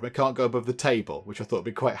Oh, I probably can't go above the table, which I thought would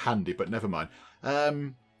be quite handy, but never mind.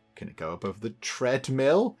 Can it go above the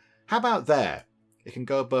treadmill? How about there? It can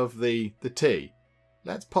go above the T.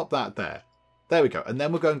 Let's pop that there. There we go. And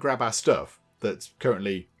then we'll go and grab our stuff that's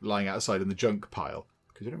currently lying outside in the junk pile,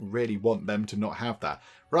 because we don't really want them to not have that.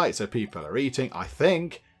 Right, so people are eating. I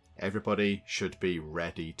think everybody should be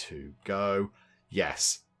ready to go.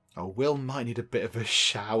 Yes. Oh, Will might need a bit of a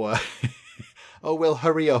shower. Oh, Will,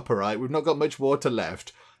 hurry up, all right? We've not got much water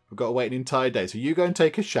left. We've got to wait an entire day. So you go and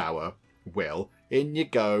take a shower, Will. In you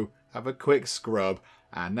go. Have a quick scrub.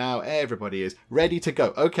 And now everybody is ready to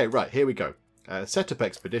go. Okay, right, here we go. Set up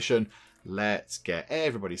expedition. Let's get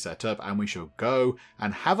everybody set up and we shall go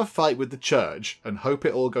and have a fight with the church and hope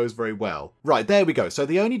it all goes very well. Right, there we go. So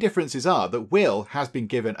the only differences are that Will has been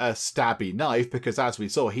given a stabby knife because, as we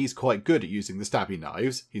saw, he's quite good at using the stabby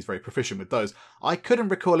knives. He's very proficient with those. I couldn't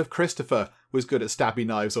recall if Christopher was good at stabby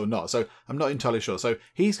knives or not, so I'm not entirely sure. So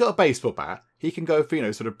he's got a baseball bat. He can go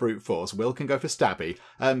for, sort of brute force. Will can go for stabby.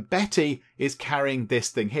 Betty is carrying this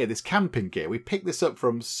thing here, this camping gear. We picked this up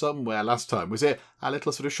from somewhere last time. Was it our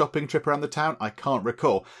little sort of shopping trip around the town? I can't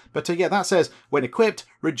recall. But yeah, that says, when equipped,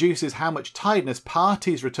 reduces how much tiredness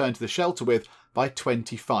parties return to the shelter with by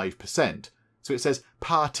 25%. So it says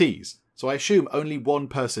parties. So I assume only one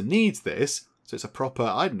person needs this. So it's a proper,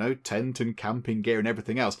 I don't know, tent and camping gear and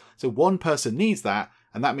everything else. So one person needs that,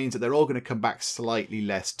 and that means that they're all going to come back slightly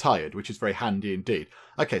less tired, which is very handy indeed.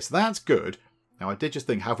 Okay, so that's good. Now, I did just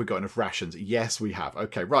think, have we got enough rations? Yes, we have.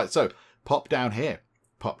 Okay, right, so pop down here.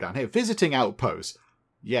 Pop down here. Visiting outposts.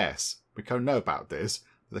 Yes, we can know about this.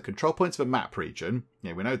 The control points of a map region.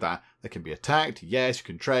 Yeah, we know that. They can be attacked. Yes, you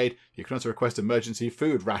can trade. You can also request emergency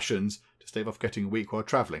food rations to stave off getting weak while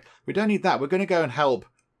travelling. We don't need that. We're going to go and help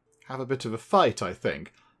have a bit of a fight, I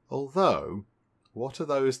think. Although, what are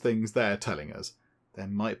those things there telling us? There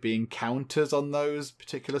might be encounters on those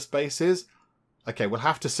particular spaces. Okay, we'll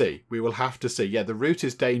have to see. We will have to see. Yeah, the route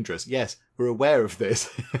is dangerous. Yes, we're aware of this.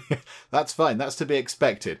 That's fine. That's to be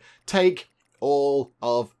expected. Take all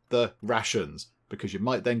of the rations, because you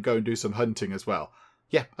might then go and do some hunting as well.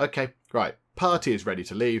 Yeah, okay, right. Party is ready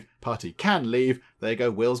to leave. Party can leave. There you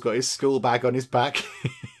go. Will's got his school bag on his back.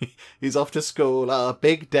 He's off to school.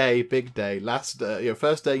 Big day, big day. Your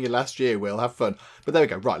first day in your last year, Will. Have fun. But there we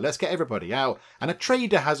go. Right, let's get everybody out. And a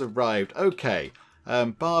trader has arrived. Okay.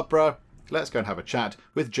 Barbara, let's go and have a chat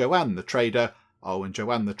with Joanne the trader. Oh, and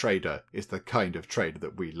Joanne the trader is the kind of trader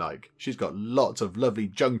that we like. She's got lots of lovely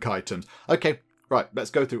junk items. Okay, right, let's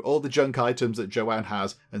go through all the junk items that Joanne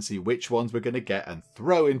has and see which ones we're going to get and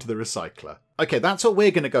throw into the recycler. Okay, that's what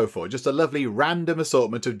we're going to go for. Just a lovely random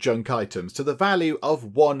assortment of junk items to the value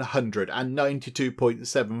of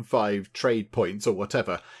 192.75 trade points or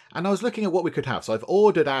whatever. And I was looking at what we could have. So I've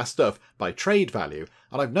ordered our stuff by trade value.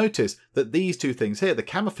 And I've noticed that these two things here, the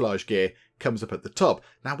camouflage gear, comes up at the top.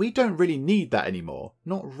 Now, we don't really need that anymore.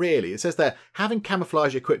 Not really. It says there, having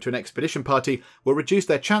camouflage equipped to an expedition party will reduce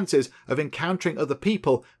their chances of encountering other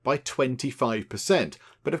people by 25%.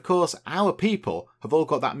 But of course, our people have all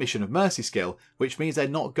got that Mission of Mercy skill, which means they're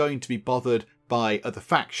not going to be bothered by other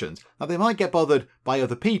factions. Now, they might get bothered by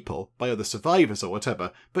other people, by other survivors or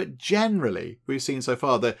whatever, but generally, we've seen so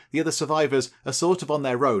far that the other survivors are sort of on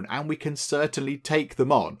their own, and we can certainly take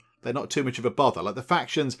them on. They're not too much of a bother. Like, the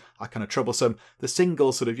factions are kind of troublesome. The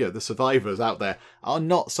single sort of, the survivors out there are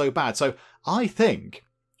not so bad. So I think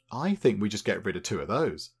we just get rid of two of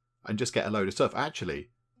those and just get a load of stuff. Actually,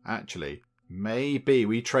 maybe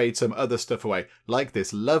we trade some other stuff away, like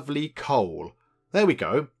this lovely coal. There we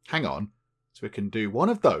go. Hang on. So we can do one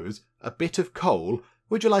of those, a bit of coal.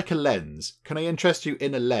 Would you like a lens? Can I interest you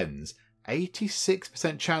in a lens?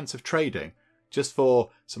 86% chance of trading. Just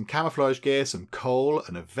for some camouflage gear, some coal,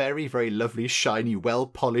 and a very, very lovely, shiny,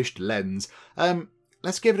 well-polished lens.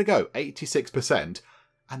 Let's give it a go. 86%.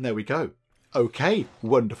 And there we go. Okay,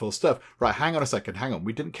 wonderful stuff. Right, hang on a second. Hang on.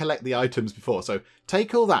 We didn't collect the items before. So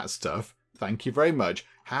take all that stuff. Thank you very much.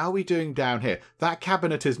 How are we doing down here? That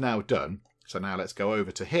cabinet is now done. So now let's go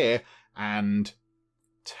over to here and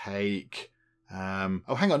take...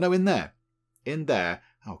 oh, hang on. No, in there. In there.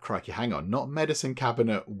 Oh, crikey. Hang on. Not medicine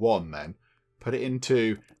cabinet 1 then. Put it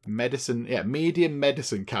into medicine, medium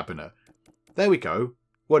medicine cabinet. There we go.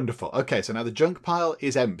 Wonderful. Okay, so now the junk pile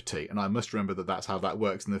is empty, and I must remember that that's how that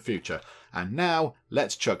works in the future. And now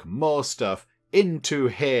let's chuck more stuff into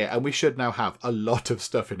here, and we should now have a lot of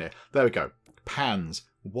stuff in here. There we go. Pans,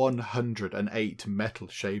 108 metal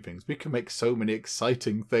shavings. We can make so many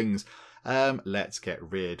exciting things. Let's get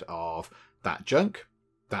rid of that junk.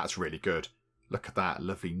 That's really good. Look at that,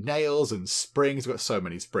 lovely nails and springs. We've got so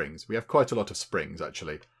many springs. We have quite a lot of springs,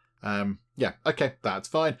 actually. Yeah, okay, that's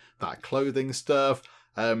fine. That clothing stuff,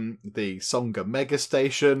 the Songa Mega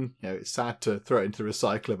Station, you know, it's sad to throw it into the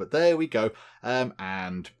recycler, but there we go.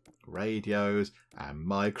 And radios and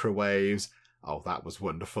microwaves. Oh, that was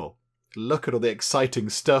wonderful. Look at all the exciting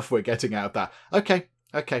stuff we're getting out of that.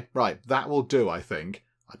 Okay, right, that will do, I think.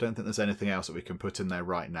 I don't think there's anything else that we can put in there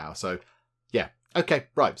right now, so yeah. Okay,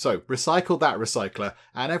 right, so recycle that recycler,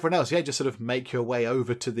 and everyone else, yeah, just sort of make your way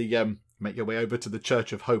over to the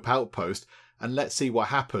Church of Hope outpost, and let's see what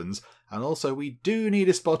happens. And also, we do need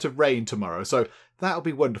a spot of rain tomorrow, so that'll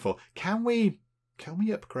be wonderful. Can we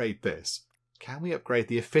upgrade this? Can we upgrade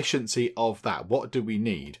the efficiency of that? What do we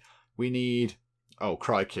need? We need, oh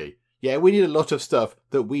crikey, yeah, we need a lot of stuff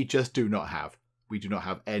that we just do not have. We do not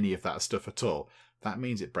have any of that stuff at all. That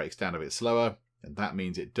means it breaks down a bit slower. And that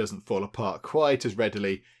means it doesn't fall apart quite as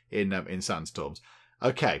readily in sandstorms.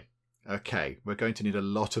 Okay, we're going to need a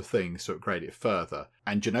lot of things to upgrade it further.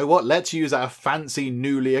 And you know what? Let's use our fancy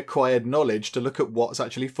newly acquired knowledge to look at what's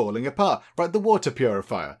actually falling apart. Right, the water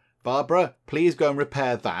purifier. Barbara, please go and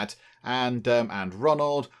repair that. And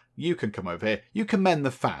Ronald, you can come over here. You can mend the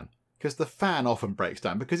fan. Because the fan often breaks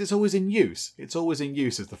down because it's always in use. It's always in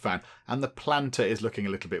use as the fan. And the planter is looking a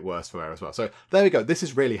little bit worse for her as well. So there we go. This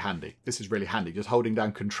is really handy. Just holding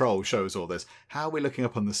down control shows all this. How are we looking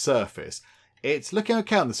up on the surface? It's looking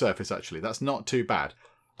okay on the surface, actually. That's not too bad.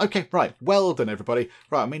 Okay, right. Well done, everybody.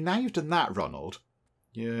 Right, I mean, now you've done that, Ronald.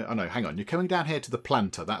 Yeah, oh no, hang on. You're coming down here to the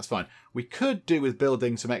planter. That's fine. We could do with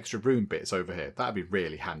building some extra room bits over here. That'd be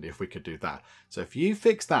really handy if we could do that. So if you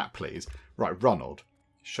fix that, please. Right, Ronald.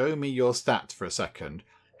 Show me your stats for a second.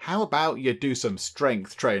 How about you do some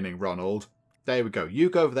strength training, Ronald? There we go.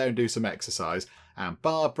 You go over there and do some exercise. And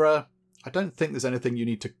Barbara, I don't think there's anything you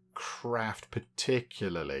need to craft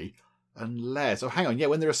particularly. Unless, oh, hang on. Yeah,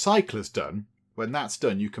 when the recycler's done, when that's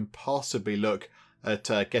done, you can possibly look at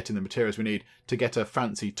getting the materials we need to get a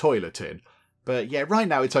fancy toilet in. But yeah, right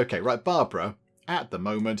now it's okay. Right, Barbara, at the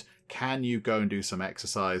moment, can you go and do some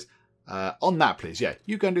exercise? On that, please. Yeah,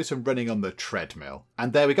 you go and do some running on the treadmill.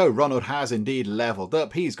 And there we go. Ronald has indeed leveled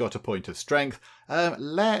up. He's got a point of strength.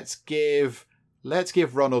 Let's give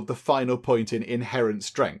Ronald the final point in inherent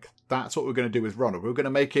strength. That's what we're going to do with Ronald. We're going to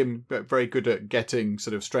make him very good at getting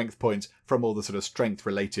sort of strength points from all the sort of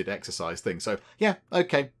strength-related exercise things. So, yeah,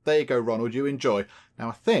 okay. There you go, Ronald. You enjoy. Now,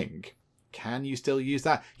 I think, can you still use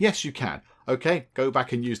that? Yes, you can. Okay, go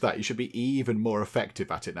back and use that. You should be even more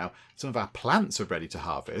effective at it now. Some of our plants are ready to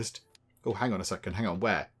harvest. Oh, hang on a second. Hang on.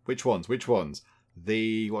 Where? Which ones?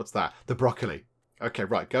 What's that? The broccoli. Okay,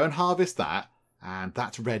 right. Go and harvest that. And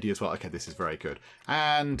that's ready as well. Okay, this is very good.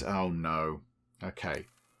 And, oh no. Okay.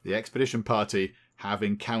 The expedition party have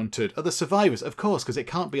encountered other survivors, of course, because it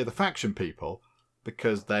can't be other faction people,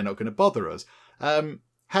 because they're not going to bother us.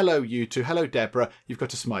 Hello, you two. Hello, Deborah. You've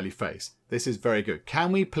got a smiley face. This is very good.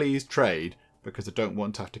 Can we please trade? Because I don't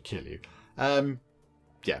want to have to kill you.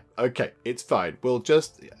 Yeah, okay, it's fine. We'll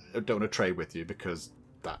just... I don't want to trade with you because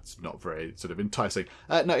that's not very sort of enticing.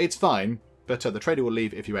 No, it's fine, but the trader will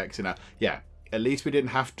leave if you exit now. Yeah, at least we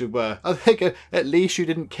didn't have to... I think at least you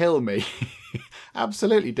didn't kill me.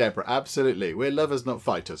 Absolutely, Deborah, absolutely. We're lovers, not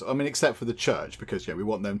fighters. I mean, except for the church, because we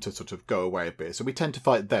want them to sort of go away a bit, so we tend to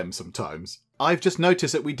fight them sometimes. I've just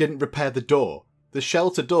noticed that we didn't repair the door. The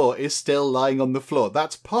shelter door is still lying on the floor.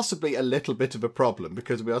 That's possibly a little bit of a problem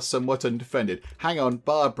because we are somewhat undefended. Hang on,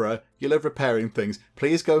 Barbara, you love repairing things.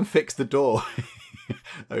 Please go and fix the door.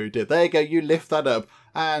 Oh dear, there you go, you lift that up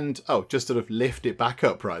and, oh, just sort of lift it back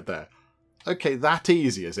up right there. Okay, that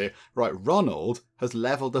easy, is it? Right, Ronald has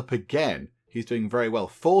leveled up again. He's doing very well.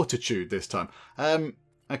 Fortitude this time.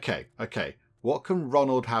 Okay. What can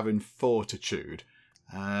Ronald have in fortitude?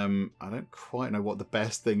 I don't quite know what the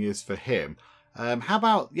best thing is for him. How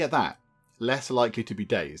about, that. Less likely to be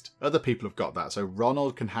dazed. Other people have got that, so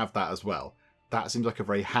Ronald can have that as well. That seems like a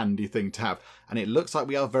very handy thing to have. And it looks like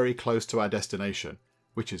we are very close to our destination,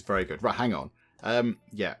 which is very good. Right, hang on.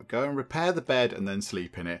 Go and repair the bed and then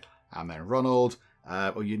sleep in it. And then Ronald,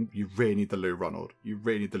 you really need the loo, Ronald. You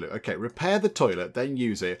really need the loo. Okay, repair the toilet, then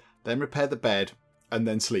use it, then repair the bed, and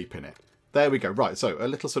then sleep in it. There we go. Right, so a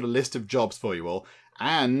little sort of list of jobs for you all.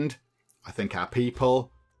 And I think our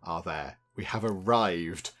people are there. We have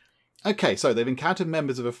arrived. Okay, so they've encountered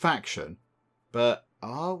members of a faction, but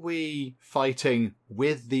are we fighting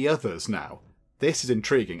with the others now? This is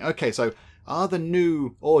intriguing. Okay, so are the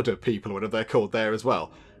New Order people, whatever they're called, there as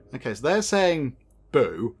well? Okay, so they're saying,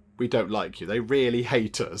 boo, we don't like you. They really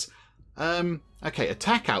hate us. Okay,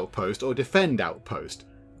 attack outpost or defend outpost.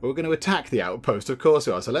 We're going to attack the outpost, of course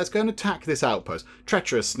we are. So let's go and attack this outpost.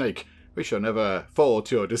 Treacherous snake, we shall never fall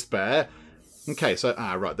to your despair. Okay, so,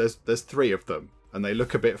 right, there's 3 of them. and they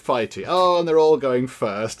look a bit fighty. Oh, and they're all going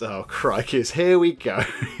first. Oh, crikeys, here we go.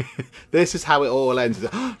 This is how it all ends.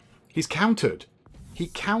 He's countered. He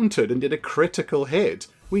countered and did a critical hit.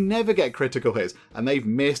 We never get critical hits, and they've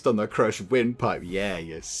missed on the crush windpipe. Yeah,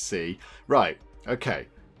 you see. Right, okay.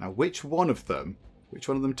 Now, which one of them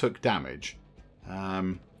took damage?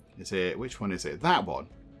 Which one is it? That one.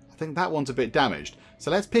 I think that one's a bit damaged.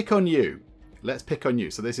 So let's pick on you. Let's pick on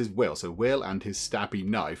you. So this is Will. So Will and his stabby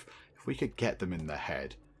knife. If we could get them in the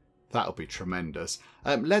head, that'll be tremendous.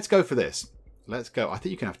 Let's go for this. Let's go. I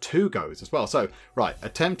think you can have 2 goes as well. So, right,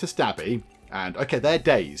 attempt to stabby. And, okay, they're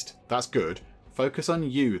dazed. That's good. Focus on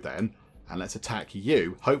you then. And let's attack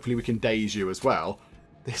you. Hopefully we can daze you as well.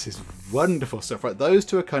 This is wonderful stuff. Right, those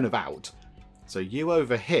 2 are kind of out. So you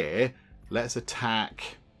over here, let's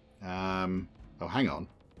attack... oh, hang on.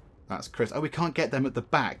 That's Chris. Oh, we can't get them at the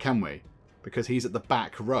back, can we? Because he's at the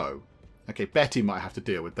back row. Okay, Betty might have to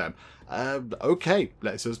deal with them. Okay,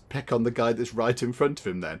 let's just pick on the guy that's right in front of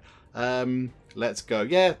him then. Let's go.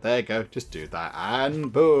 Yeah, there you go. Just do that.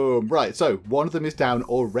 And boom. Right, so one of them is down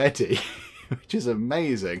already, which is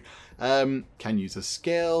amazing. Can use a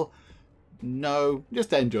skill. No,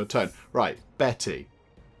 just end your turn. Right, Betty.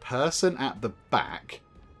 Person at the back.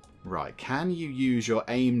 Right, can you use your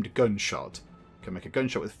aimed gunshot? Can make a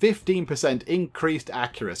gunshot with 15% increased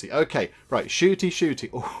accuracy. Okay, right, shooty, shooty.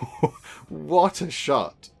 Oh, what a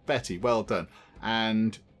shot. Betty, well done.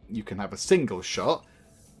 And you can have a single shot.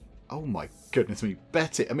 Oh my goodness me,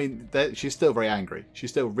 Betty. I mean, she's still very angry. She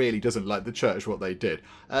still really doesn't like the church, what they did.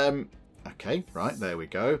 Okay, right, there we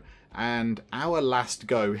go. And our last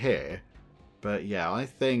go here. But yeah, I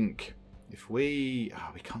think if we... Oh,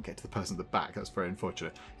 we can't get to the person at the back. That's very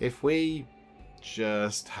unfortunate. If we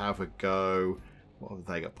just have a go... What have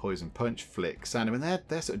they got? Poison Punch, Flick, Sand. I mean,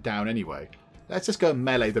 they're sort of down anyway. Let's just go and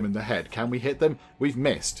melee them in the head. Can we hit them? We've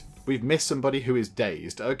missed. We've missed somebody who is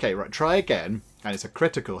dazed. Okay, right, try again. And it's a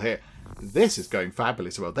critical hit. This is going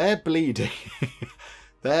fabulous well. They're bleeding.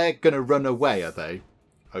 They're going to run away, are they?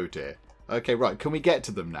 Oh, dear. Okay, right, can we get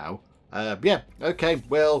to them now? Yeah, okay,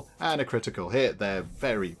 Will, and a critical hit. They're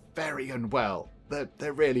very, very unwell.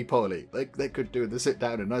 They're really poorly. They could do with a sit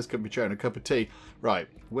down in a nice comfy chair and a cup of tea. Right,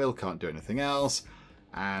 Will can't do anything else.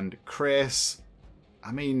 And Chris,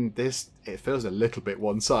 I mean, it feels a little bit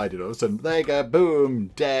one-sided all of a sudden. There you go,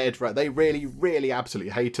 boom, dead. Right, they really, really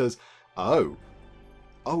absolutely hate us. Oh,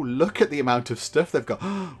 look at the amount of stuff they've got.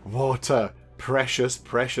 Water, precious,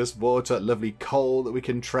 precious water. Lovely coal that we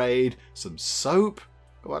can trade. Some soap.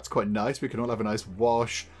 Oh, that's quite nice. We can all have a nice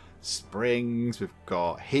wash. Springs, we've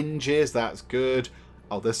got hinges, that's good.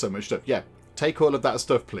 Oh, there's so much stuff. Yeah, take all of that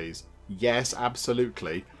stuff, please. Yes,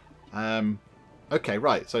 absolutely. Okay,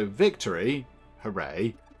 right, so victory.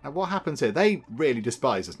 Hooray. Now, what happens here? They really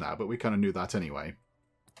despise us now, but we kind of knew that anyway.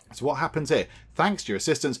 So what happens here? Thanks to your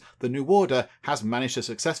assistance, the New Order has managed to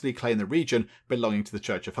successfully claim the region belonging to the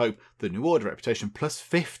Church of Hope. The New Order reputation plus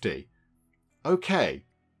 50. Okay.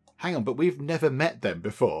 Hang on, but we've never met them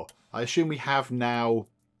before. I assume we have now...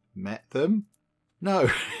 met them? No.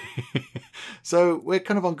 So we're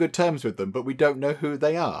kind of on good terms with them, but we don't know who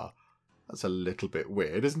they are. That's a little bit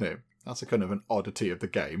weird, isn't it? That's a kind of an oddity of the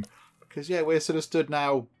game. Because, yeah, we're sort of stood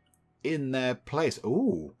now in their place.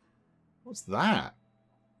 Ooh, what's that?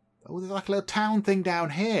 Oh, there's like a little town thing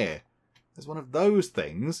down here. There's one of those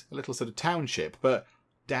things, a little sort of township, but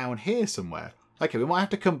down here somewhere. Okay, we might have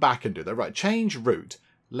to come back and do that. Right, change route.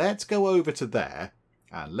 Let's go over to there.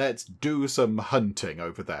 And let's do some hunting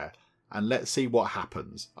over there. And let's see what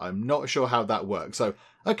happens. I'm not sure how that works. So,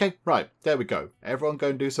 okay, right, there we go. Everyone go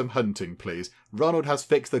and do some hunting, please. Ronald has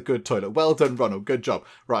fixed the good toilet. Well done, Ronald. Good job.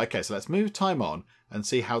 Right, okay, so let's move time on and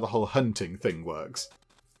see how the whole hunting thing works.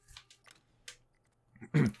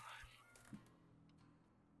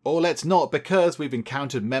 Or let's not, because we've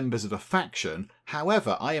encountered members of a faction.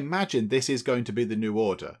 However, I imagine this is going to be the New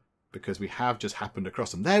Order, because we have just happened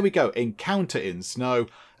across them. There we go. Encounter in snow.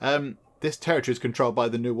 This territory is controlled by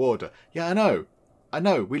the New Order. Yeah, I know. I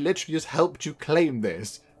know. We literally just helped you claim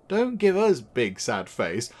this. Don't give us big sad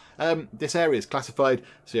face. This area is classified,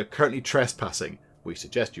 so you're currently trespassing. We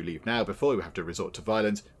suggest you leave now before we have to resort to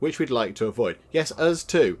violence, which we'd like to avoid. Yes, us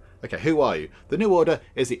too. Okay, who are you? The New Order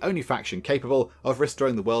is the only faction capable of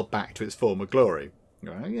restoring the world back to its former glory.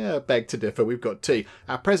 Yeah, beg to differ, we've got tea.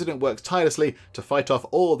 Our president works tirelessly to fight off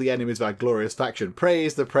all the enemies of our glorious faction.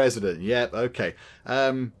 Praise the president. Yep, okay.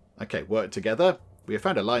 Okay, work together. We have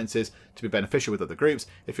found alliances to be beneficial with other groups.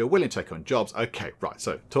 If you're willing to take on jobs, okay, right,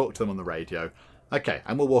 so talk to them on the radio. Okay,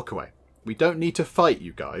 and we'll walk away. We don't need to fight,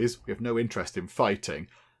 you guys. We have no interest in fighting.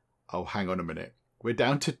 Oh, hang on a minute. We're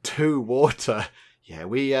down to 2 water. Yeah,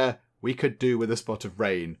 we we could do with a spot of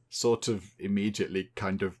rain sort of immediately,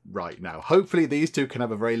 kind of right now. Hopefully these two can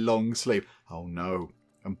have a very long sleep. Oh no.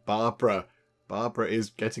 And Barbara is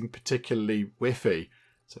getting particularly whiffy.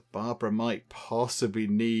 So Barbara might possibly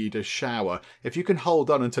need a shower. If you can hold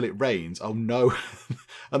on until it rains. Oh no.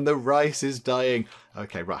 And the rice is dying.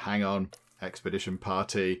 Okay, right, hang on. Expedition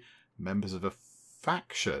party. Members of a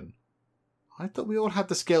faction. I thought we all had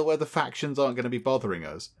the skill where the factions aren't going to be bothering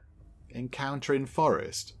us. Encounter in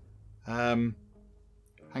forest. Hang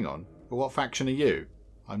on. Well, what faction are you?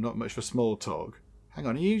 I'm not much for small talk. Hang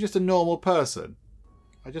on, are you just a normal person?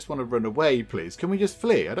 I just want to run away, please. Can we just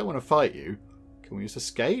flee? I don't want to fight you. Can we just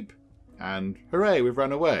escape? And hooray, we've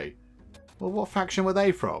run away. Well, what faction were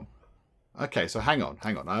they from? Okay, so hang on.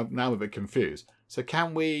 Now I'm a bit confused. So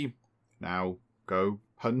can we now go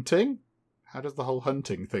hunting? How does the whole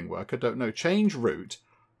hunting thing work? I don't know. Change route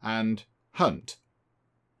and hunt.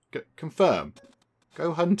 Confirm.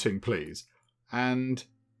 Go hunting, please. And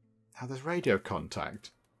now there's radio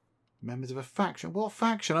contact. Members of a faction. What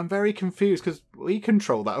faction? I'm very confused because we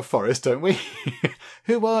control that forest, don't we?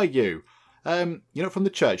 Who are you? You're not from the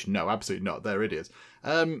church? No, absolutely not. There it is.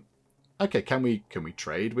 Okay, can we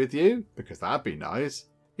trade with you? Because that'd be nice.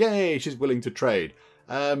 Yay, she's willing to trade.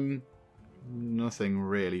 Nothing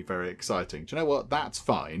really very exciting. Do you know what? That's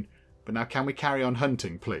fine. But now can we carry on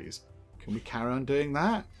hunting, please? Can we carry on doing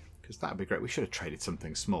that? Because that'd be great. We should have traded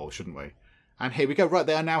something small, shouldn't we? And here we go. Right,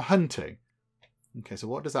 they are now hunting. Okay, so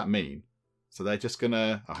what does that mean? So they're just going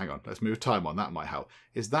to... Oh, hang on. Let's move time on. That might help.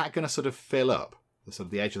 Is that going to sort of fill up? The sort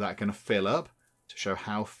of the edge of that going to fill up to show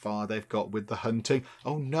how far they've got with the hunting?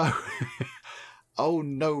 Oh, no. Oh,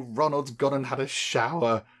 no. Ronald's gone and had a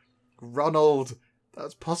shower. Ronald,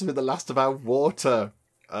 that's possibly the last of our water.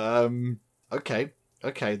 Okay.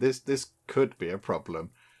 Okay, this could be a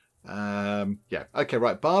problem. Yeah. Okay,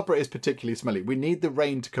 right. Barbara is particularly smelly. We need the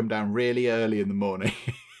rain to come down really early in the morning.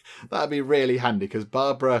 That'd be really handy because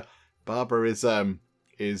Barbara is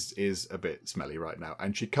a bit smelly right now,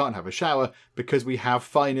 and she can't have a shower because we have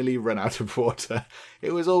finally run out of water.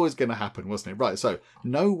 It was always going to happen, wasn't it? Right. So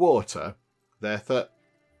no water.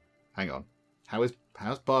 Hang on.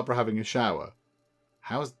 How's Barbara having a shower?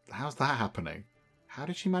 How's that happening? How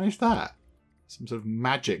did she manage that? Some sort of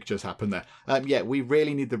magic just happened there. Yeah, we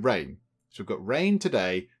really need the rain. So we've got rain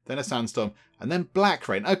today, then a sandstorm, and then black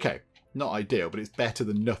rain. Okay, not ideal, but it's better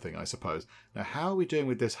than nothing, I suppose. Now, how are we doing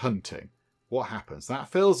with this hunting? What happens? That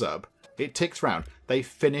fills up. It ticks round. They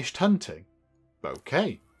finished hunting.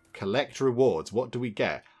 Okay. Collect rewards. What do we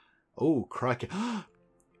get? Oh, crikey.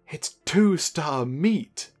 It's 2-star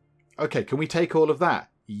meat. Okay, can we take all of that?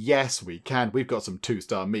 Yes, we can. We've got some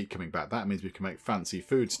 2-star meat coming back. That means we can make fancy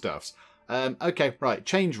foodstuffs. Okay, right.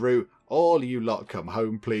 Change route. All you lot come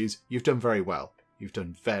home, please. You've done very well. You've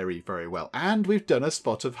done very, very well. And we've done a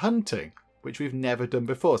spot of hunting, which we've never done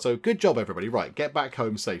before. So good job, everybody. Right, get back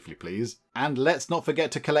home safely, please. And let's not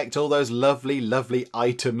forget to collect all those lovely, lovely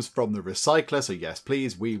items from the recycler. So yes,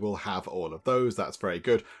 please, we will have all of those. That's very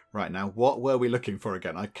good. Right, now, what were we looking for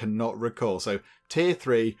again? I cannot recall. So tier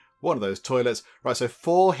 3, one of those toilets. Right, so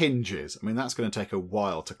 4 hinges. I mean, that's going to take a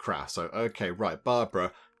while to craft. So, okay, right,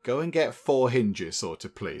 Barbara, go and get 4 hinges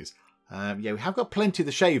sorted, please. Yeah, we have got plenty of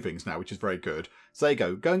the shavings now, which is very good. So there you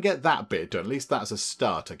go. Go and get that bit done. At least that's a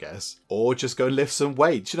start, I guess. Or just go and lift some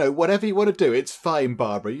weights. You know, whatever you want to do, it's fine,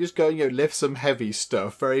 Barbara. You just go and lift some heavy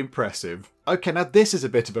stuff. Very impressive. Okay, now this is a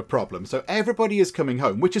bit of a problem. So everybody is coming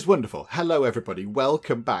home, which is wonderful. Hello, everybody.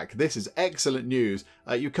 Welcome back. This is excellent news.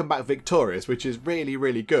 You come back victorious, which is really,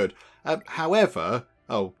 really good. However...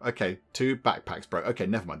 Oh, okay. 2 backpacks broke. Okay,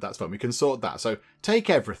 never mind. That's fine. We can sort that. So take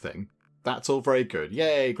everything. That's all very good.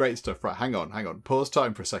 Yay, great stuff. Right, hang on. Pause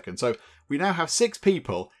time for a second. So we now have 6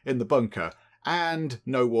 people in the bunker and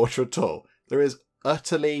no water at all. There is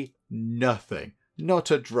utterly nothing.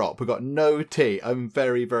 Not a drop. We've got no tea. I'm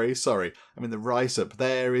very, very sorry. I mean, the rice up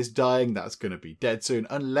there is dying. That's going to be dead soon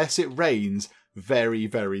unless it rains very,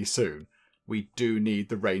 very soon. We do need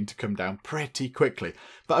the rain to come down pretty quickly.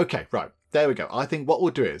 But okay, right. There we go. I think what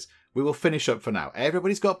we'll do is we will finish up for now.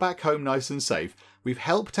 Everybody's got back home nice and safe. We've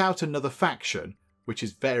helped out another faction, which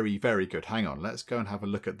is very, very good. Hang on, let's go and have a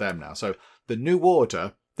look at them now. So the New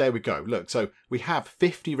Order, there we go. Look, so we have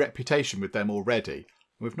 50 reputation with them already.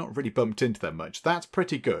 We've not really bumped into them much. That's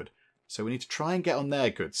pretty good. So we need to try and get on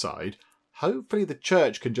their good side. Hopefully the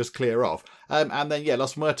church can just clear off. And then, yeah,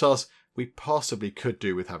 Los Muertos, we possibly could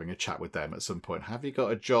do with having a chat with them at some point. Have you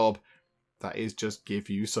got a job that is just give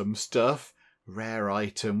you some stuff? Rare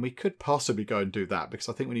item. We could possibly go and do that because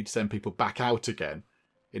I think we need to send people back out again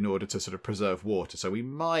in order to sort of preserve water. So we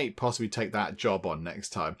might possibly take that job on next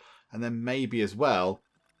time. And then maybe as well,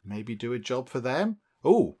 maybe do a job for them.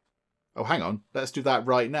 Oh, Oh, hang on. Let's do that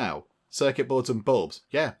right now. Circuit boards and bulbs.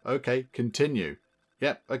 Yeah, okay, continue.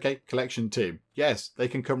 Yep, okay, collection team. Yes, they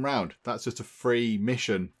can come round. That's just a free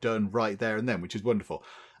mission done right there and then, which is wonderful.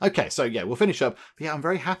 Okay, so yeah, we'll finish up. But yeah, I'm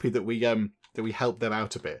very happy that we helped them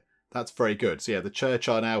out a bit. That's very good. So yeah, the church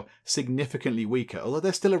are now significantly weaker, although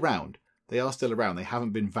they're still around. They are still around. They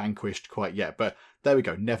haven't been vanquished quite yet, but there we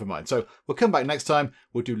go. Never mind. So we'll come back next time.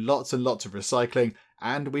 We'll do lots and lots of recycling,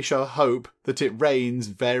 and we shall hope that it rains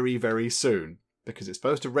very, very soon, because it's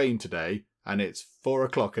supposed to rain today, and it's 4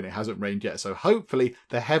 o'clock and it hasn't rained yet. So hopefully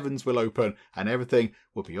the heavens will open and everything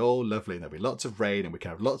will be all lovely and there'll be lots of rain and we can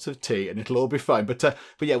have lots of tea and it'll all be fine. But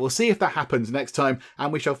yeah, we'll see if that happens next time,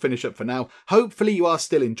 and we shall finish up for now. Hopefully you are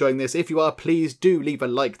still enjoying this. If you are, please do leave a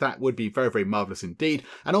like. That would be very, very marvellous indeed.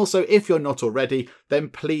 And also, if you're not already, then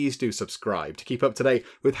please do subscribe to keep up to date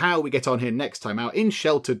with how we get on here next time out in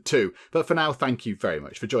Sheltered 2. But for now, thank you very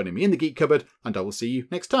much for joining me in the Geek Cupboard, and I will see you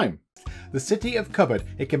next time. The city of Cupboard,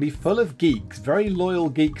 it can be full of geeks, very loyal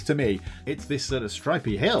geeks to me. It's this sort of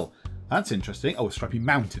stripy hill. That's interesting. Oh, a stripy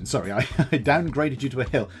mountain. Sorry, I downgraded you to a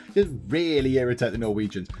hill. Just really irritate the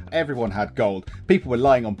Norwegians. Everyone had gold. People were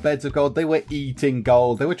lying on beds of gold. They were eating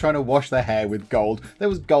gold. They were trying to wash their hair with gold. There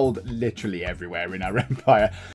was gold literally everywhere in our empire.